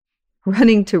ticket,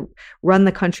 running to run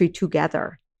the country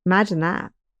together. Imagine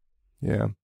that. Yeah.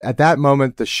 At that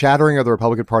moment, the shattering of the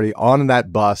Republican Party on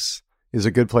that bus is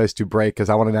a good place to break because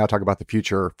I want to now talk about the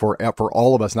future for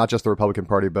all of us, not just the Republican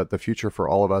Party, but the future for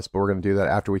all of us. But we're going to do that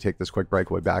after we take this quick break.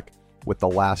 We'll be back with the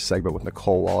last segment with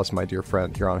Nicolle Wallace, my dear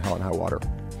friend, here on Hell and High Water.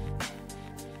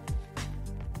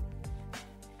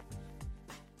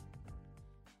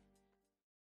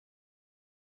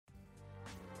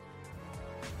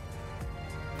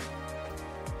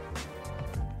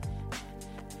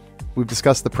 We've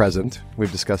discussed the present.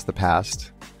 We've discussed the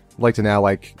past. I'd like to now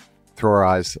throw our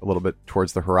eyes a little bit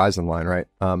towards the horizon line, right?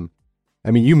 I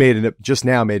mean, you just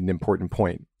now made an important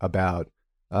point about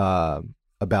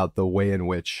the way in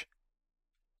which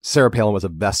Sarah Palin was a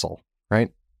vessel, right?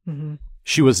 Mm-hmm.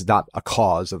 She was not a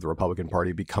cause of the Republican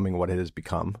Party becoming what it has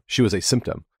become. She was a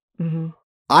symptom. Mm-hmm.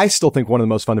 I still think one of the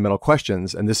most fundamental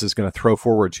questions, and this is going to throw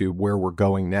forward to where we're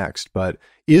going next, but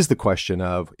is the question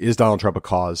of, is Donald Trump a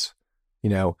cause?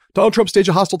 Donald Trump staged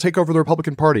a hostile takeover of the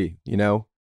Republican Party.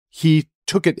 He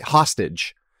took it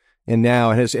hostage and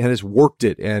now has worked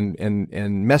it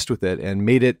and messed with it and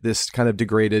made it this kind of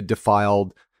degraded,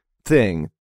 defiled thing.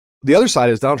 The other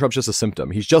side is Donald Trump's just a symptom.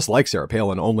 He's just like Sarah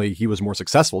Palin, only he was more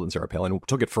successful than Sarah Palin,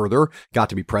 took it further, got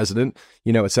to be president,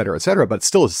 et cetera, but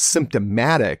still is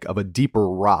symptomatic of a deeper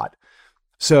rot.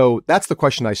 So that's the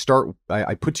question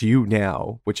I put to you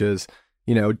now, which is,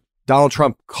 Donald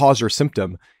Trump cause or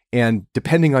symptom? And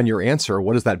depending on your answer,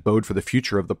 what does that bode for the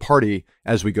future of the party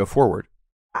as we go forward?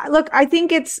 Look, I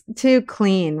think it's too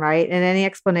clean, right? And any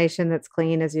explanation that's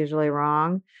clean is usually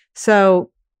wrong. So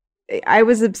I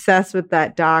was obsessed with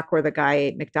that doc where the guy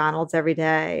ate McDonald's every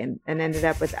day and ended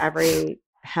up with every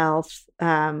health.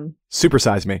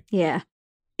 Supersize Me. Yeah.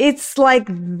 It's like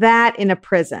that in a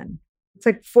prison. It's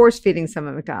like force feeding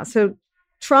someone McDonald's. So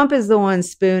Trump is the one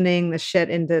spooning the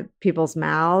shit into people's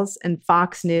mouths, and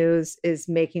Fox News is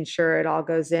making sure it all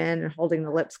goes in and holding the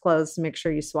lips closed to make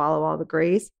sure you swallow all the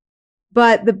grease.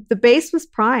 But the base was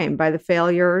primed by the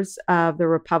failures of the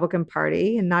Republican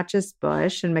Party, and not just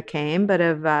Bush and McCain, but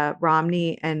of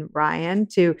Romney and Ryan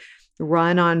to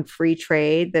run on free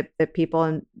trade that people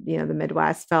in the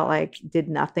Midwest felt like did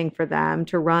nothing for them,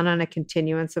 to run on a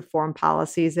continuance of foreign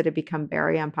policies that had become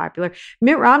very unpopular.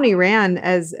 Mitt Romney ran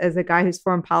as a guy whose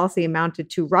foreign policy amounted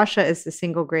to Russia as the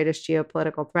single greatest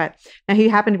geopolitical threat. Now, he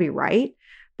happened to be right,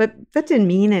 but that didn't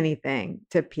mean anything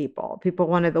to people. People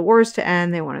wanted the wars to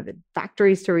end. They wanted the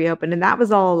factories to reopen. And that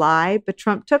was all a lie. But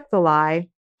Trump took the lie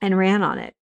and ran on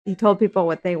it. He told people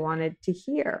what they wanted to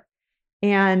hear.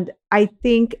 And I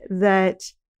think that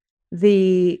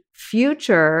the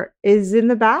future is in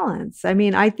the balance. I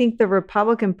mean, I think the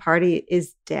Republican Party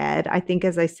is dead. I think,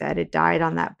 as I said, it died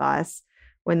on that bus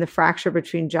when the fracture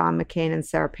between John McCain and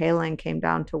Sarah Palin came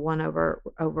down to one over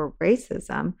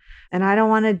racism. And I don't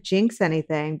want to jinx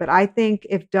anything, but I think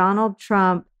if Donald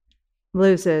Trump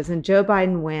loses and Joe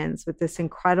Biden wins with this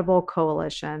incredible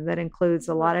coalition that includes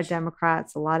a lot of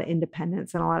Democrats, a lot of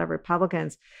independents, and a lot of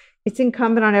Republicans, it's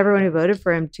incumbent on everyone who voted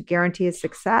for him to guarantee his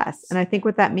success. And I think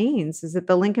what that means is that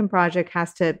the Lincoln Project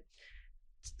has to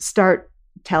start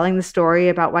telling the story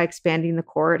about why expanding the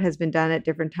court has been done at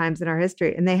different times in our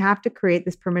history. And they have to create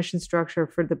this permission structure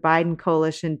for the Biden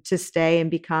coalition to stay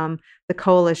and become the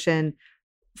coalition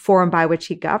for and by which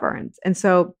he governs. And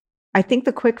so I think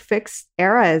the quick fix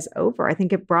era is over. I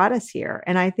think it brought us here.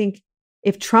 And I think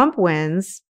if Trump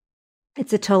wins,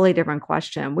 it's a totally different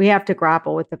question. We have to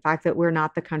grapple with the fact that we're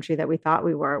not the country that we thought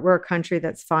we were. We're a country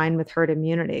that's fine with herd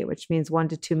immunity, which means 1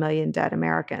 to 2 million dead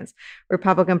Americans.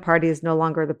 Republican Party is no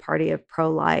longer the party of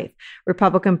pro-life.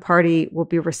 Republican Party will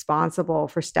be responsible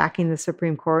for stacking the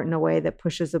Supreme Court in a way that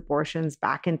pushes abortions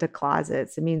back into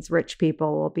closets. It means rich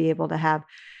people will be able to have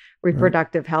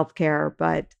reproductive health care,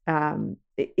 but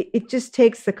it just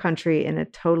takes the country in a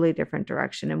totally different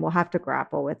direction, and we'll have to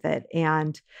grapple with it.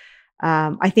 And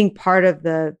I think part of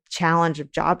the challenge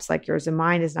of jobs like yours and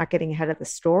mine is not getting ahead of the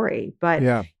story,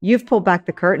 but you've pulled back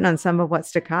the curtain on some of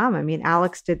what's to come. I mean,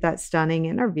 Alex did that stunning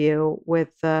interview with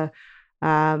the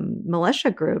militia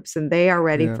groups, and they are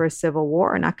ready for a civil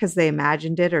war, not because they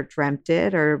imagined it or dreamt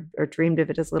it or dreamed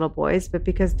of it as little boys, but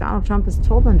because Donald Trump has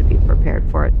told them to be prepared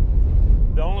for it.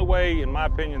 The only way, in my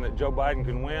opinion, that Joe Biden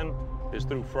can win is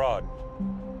through fraud.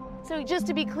 So just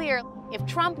to be clear, if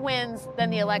Trump wins, then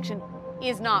the election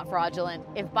is not fraudulent.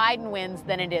 If Biden wins,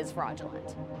 then it is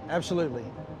fraudulent. Absolutely.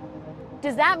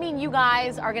 Does that mean you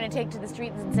guys are going to take to the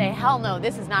streets and say, hell no,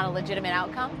 this is not a legitimate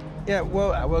outcome? Yeah,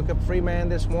 well, I woke up a free man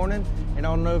this morning, and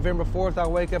on November 4th, I'll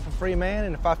wake up a free man,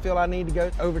 and if I feel I need to go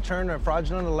overturn a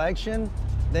fraudulent election,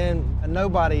 then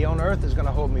nobody on earth is going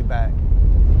to hold me back.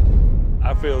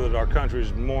 I feel that our country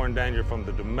is more in danger from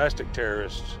the domestic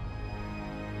terrorists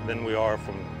than we are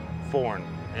from foreign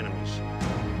enemies.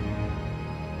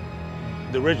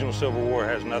 The original Civil War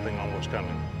has nothing on what's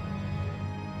coming.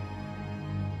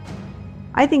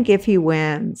 I think if he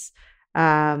wins,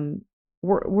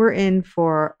 we're in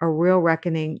for a real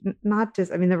reckoning, not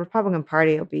just, I mean, the Republican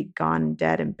Party will be gone,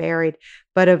 dead and buried,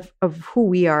 but of who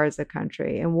we are as a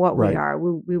country and what we are.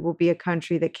 We will be a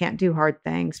country that can't do hard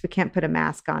things. We can't put a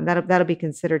mask on. That'll be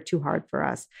considered too hard for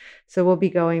us. So we'll be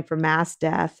going for mass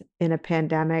death in a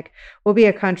pandemic. We'll be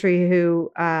a country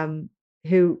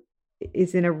who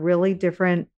is in a really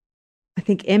different, I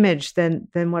think, image than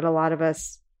what a lot of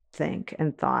us think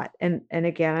and thought. And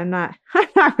again, I'm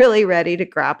not really ready to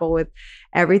grapple with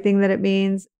everything that it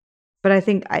means, but I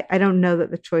think I don't know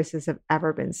that the choices have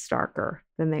ever been starker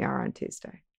than they are on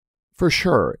Tuesday. For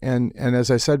sure. And as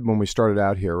I said when we started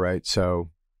out here, right? So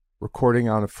recording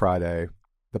on a Friday,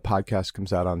 the podcast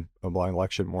comes out on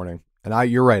election morning.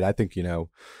 And you're right. I think,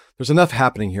 there's enough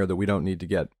happening here that we don't need to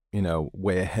get,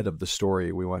 way ahead of the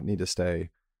story. We need to stay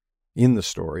in the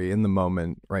story, in the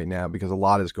moment right now, because a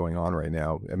lot is going on right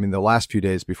now. I mean, the last few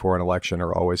days before an election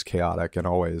are always chaotic and I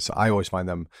always find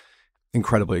them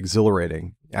incredibly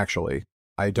exhilarating, actually.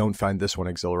 I don't find this one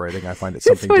exhilarating. I find it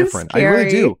something different. Scary. I really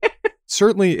do.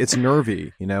 Certainly it's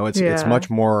nervy, it's much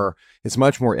more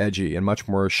edgy and much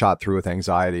more shot through with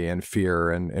anxiety and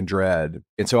fear and dread.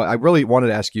 And so I really wanted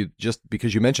to ask you, just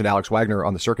because you mentioned Alex Wagner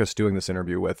on the circus doing this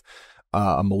interview with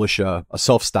a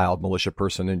self-styled militia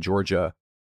person in Georgia.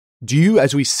 Do you,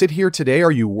 as we sit here today,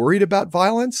 are you worried about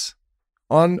violence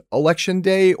on election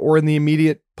day or in the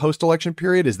immediate post-election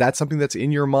period? Is that something that's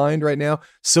in your mind right now?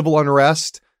 Civil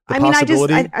unrest?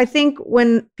 I think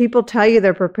when people tell you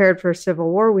they're prepared for a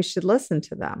civil war, we should listen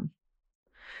to them.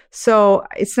 So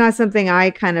it's not something I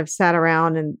kind of sat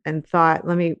around and thought,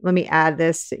 let me add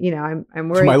this. I'm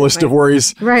worried. To my list of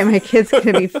worries. Right. My kid's going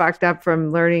to be fucked up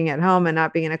from learning at home and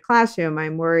not being in a classroom.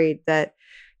 I'm worried that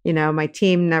my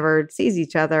team never sees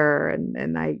each other.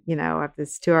 And I, have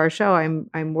this 2-hour show.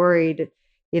 I'm worried,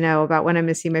 about when I'm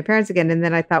going to see my parents again. And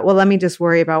then I thought, well, let me just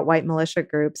worry about white militia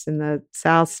groups in the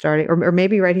South starting, or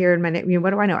maybe right here in my,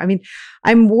 what do I know? I mean,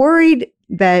 I'm worried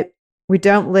that we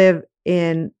don't live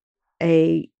in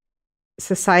a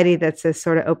society that's as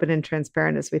sort of open and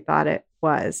transparent as we thought it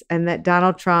was. And that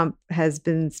Donald Trump has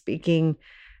been speaking,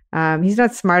 he's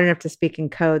not smart enough to speak in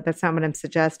code. That's not what I'm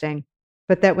suggesting.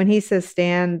 But that when he says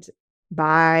stand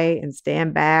by and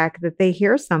stand back, that they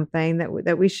hear something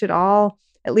that we should all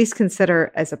at least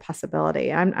consider as a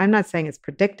possibility. I'm not saying it's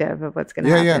predictive of what's going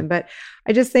to happen, but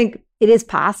I just think it is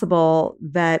possible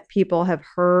that people have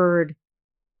heard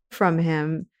from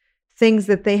him things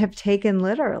that they have taken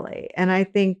literally. And I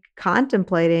think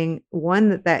contemplating,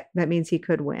 one, that means he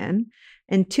could win,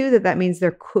 and two, that means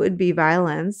there could be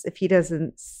violence if he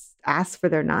doesn't ask for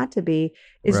there not to be,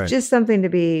 is just something to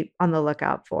be on the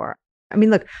lookout for. I mean,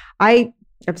 look,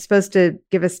 I'm supposed to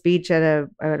give a speech at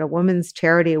a women's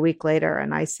charity a week later.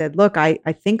 And I said, look, I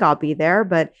think I'll be there,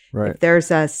 but if there's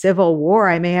a civil war,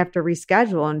 I may have to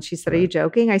reschedule. And she said, are you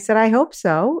joking? I said, I hope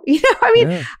so.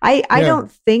 I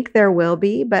don't think there will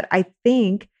be, but I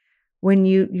think when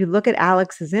you look at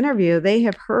Alex's interview, they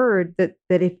have heard that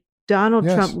if Donald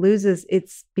Trump loses,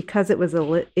 it's because it was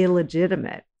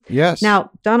illegitimate. Yes.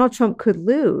 Now, Donald Trump could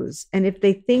lose. And if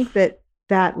they think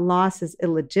that loss is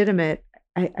illegitimate,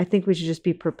 I think we should just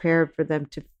be prepared for them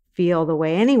to feel the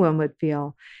way anyone would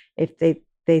feel if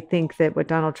they think that what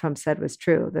Donald Trump said was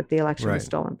true, that the election was Right.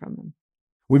 stolen from him.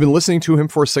 We've been listening to him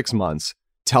for 6 months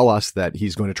tell us that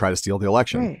he's going to try to steal the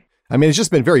election. Right. I mean, it's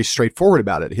just been very straightforward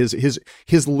about it.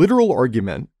 His literal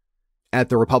argument at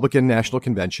the Republican National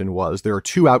Convention was there are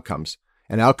two outcomes,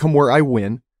 an outcome where I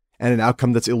win and an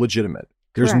outcome that's illegitimate.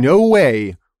 There's Correct. no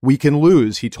way we can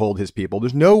lose, he told his people.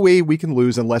 There's no way we can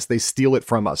lose unless they steal it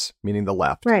from us, meaning the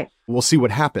left. Right. We'll see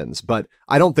what happens. But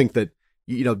I don't think that,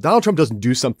 Donald Trump doesn't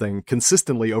do something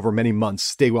consistently over many months,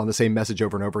 stay on the same message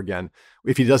over and over again,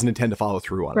 if he doesn't intend to follow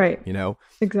through on Right. it,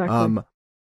 Exactly.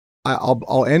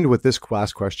 I'll end with this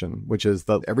last question, which is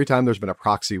that every time there's been a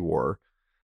proxy war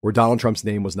where Donald Trump's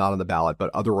name was not on the ballot,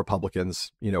 but other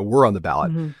Republicans, were on the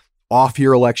ballot, Mhm.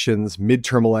 off-year elections,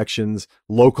 midterm elections,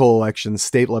 local elections,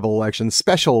 state level elections,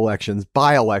 special elections,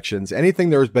 by-elections, anything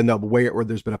there's been a way where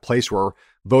there's been a place where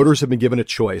voters have been given a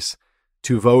choice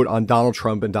to vote on Donald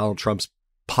Trump and Donald Trump's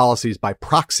policies by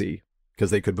proxy,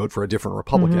 because they could vote for a different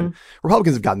Republican.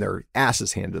 Republicans have gotten their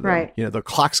asses handed to them. Right. The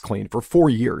clock's clean for 4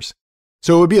 years.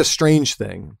 So it would be a strange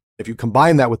thing. If you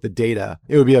combine that with the data,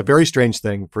 it would be a very strange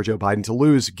thing for Joe Biden to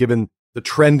lose, given the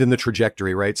trend and the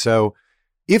trajectory, right? So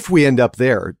if we end up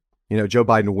there, Joe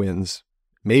Biden wins,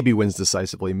 maybe wins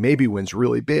decisively, maybe wins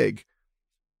really big,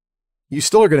 you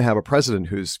still are going to have a president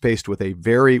who's faced with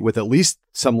with at least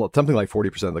something like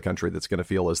 40% of the country that's going to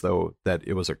feel as though that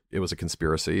it was a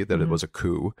conspiracy, that it was a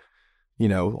coup.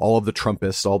 All of the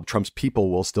Trumpists, all of Trump's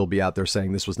people will still be out there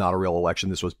saying this was not a real election.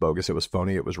 This was bogus. It was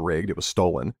phony. It was rigged. It was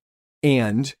stolen.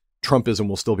 And Trumpism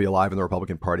will still be alive in the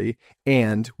Republican Party.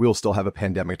 And we will still have a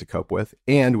pandemic to cope with.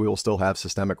 And we will still have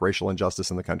systemic racial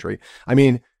injustice in the country. I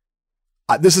mean,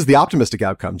 this is the optimistic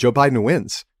outcome. Joe Biden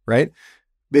wins, right?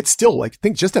 It's still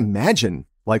just imagine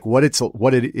what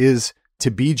it is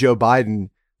to be Joe Biden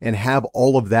and have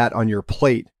all of that on your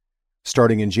plate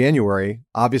starting in January.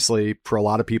 Obviously, for a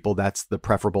lot of people, that's the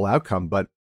preferable outcome. But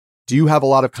do you have a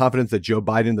lot of confidence that Joe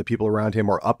Biden and the people around him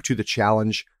are up to the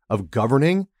challenge of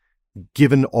governing,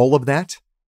 given all of that?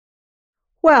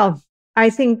 Well, I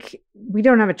think we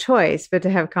don't have a choice but to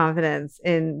have confidence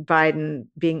in Biden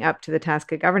being up to the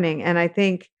task of governing. And I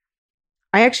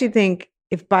actually think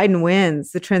if Biden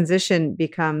wins, the transition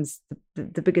becomes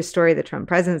the biggest story of the Trump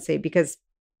presidency, because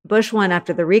Bush won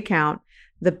after the recount.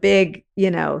 The big,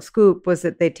 scoop was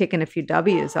that they'd taken a few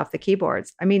W's off the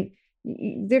keyboards. I mean,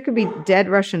 there could be dead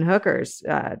Russian hookers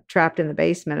trapped in the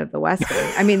basement of the West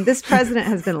Wing. I mean, this president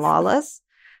has been lawless.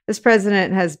 This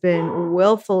president has been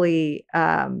willfully,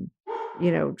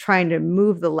 trying to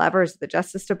move the levers of the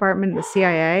Justice Department and the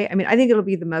CIA. I mean, I think it'll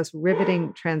be the most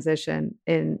riveting transition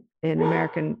in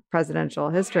American presidential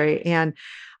history. And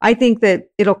I think that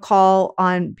it'll call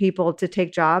on people to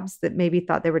take jobs that maybe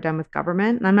thought they were done with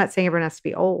government. And I'm not saying everyone has to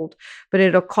be old, but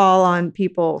it'll call on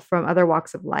people from other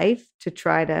walks of life to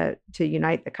try to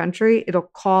unite the country. It'll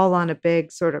call on a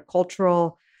big sort of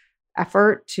cultural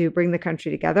effort to bring the country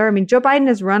together. I mean, Joe Biden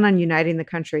has run on uniting the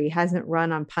country. He hasn't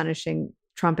run on punishing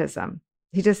Trumpism.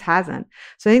 He just hasn't.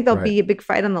 So I think there'll be a big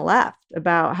fight on the left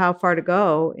about how far to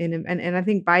go. And I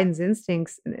think Biden's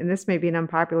instincts, and this may be an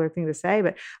unpopular thing to say,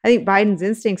 but I think Biden's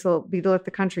instincts will be to let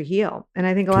the country heal. And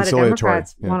I think a lot of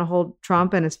Democrats want to hold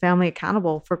Trump and his family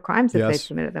accountable for crimes if they've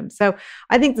committed them. So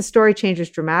I think the story changes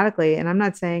dramatically. And I'm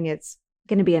not saying it's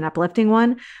going to be an uplifting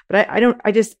one, but I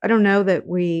don't know that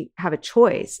we have a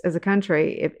choice as a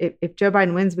country. If Joe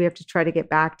Biden wins, we have to try to get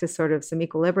back to sort of some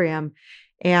equilibrium.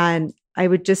 And I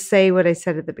would just say what I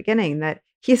said at the beginning, that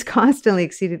he's constantly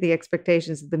exceeded the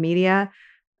expectations of the media,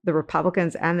 the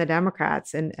Republicans, and the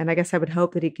Democrats. And I guess I would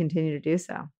hope that he'd continue to do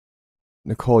so.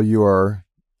 Nicole, you are,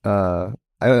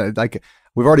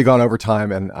 we've already gone over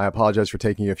time, and I apologize for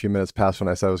taking you a few minutes past when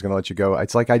I said I was going to let you go.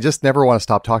 It's I just never want to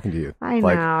stop talking to you. I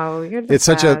know. You're the best.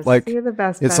 Such a, you're the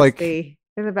best. It's bestie.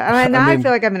 You're the best. I feel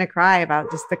like I'm going to cry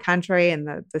about just the country and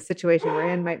the situation we're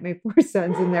in. My poor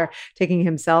son's in there taking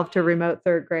himself to remote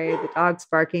third grade. The dog's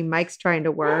barking. Mike's trying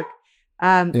to work.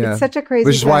 It's such a crazy.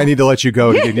 Which is why I need to let you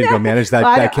go. You need to go manage that,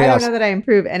 that chaos. I don't know that I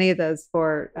improve any of those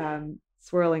for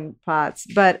swirling pots,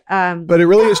 but it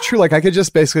really is true. I could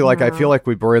just basically I feel like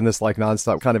we were in this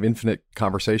nonstop kind of infinite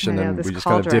conversation, and we just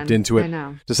kind of dipped into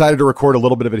it. Decided to record a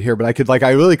little bit of it here, but I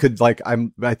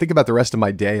think about the rest of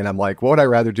my day, and I'm like, what would I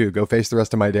rather do? Go face the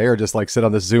rest of my day, or just sit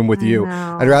on this Zoom with you?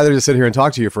 I'd rather just sit here and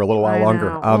talk to you for a little while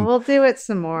longer. Well, we'll do it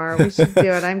some more. We should do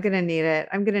it. I'm gonna need it.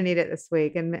 I'm gonna need it this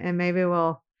week, and maybe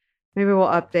we'll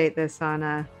update this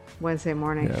on Wednesday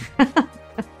morning. Yeah.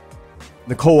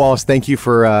 Nicole Wallace, thank you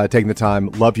for taking the time.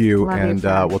 Love you, and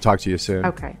we'll talk to you soon.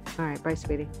 Okay. All right. Bye,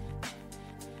 sweetie.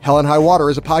 Hell and High Water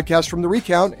is a podcast from The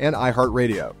Recount and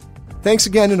iHeartRadio. Thanks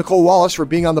again to Nicolle Wallace for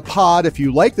being on the pod. If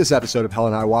you like this episode of Hell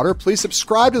and High Water, please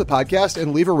subscribe to the podcast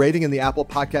and leave a rating in the Apple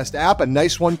Podcast app. A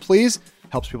nice one, please.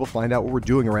 Helps people find out what we're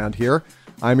doing around here.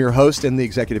 I'm your host and the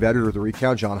executive editor of The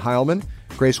Recount, John Heilman.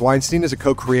 Grace Weinstein is a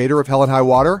co-creator of Hell and High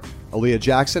Water. Aaliyah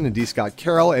Jackson and D. Scott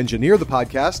Carroll engineer the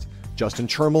podcast. Justin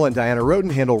Chermel and Diana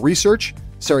Roten handle research.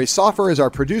 Sari Soffer is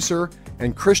our producer.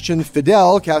 And Christian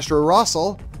Fidel Castro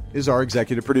Russell is our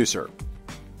executive producer.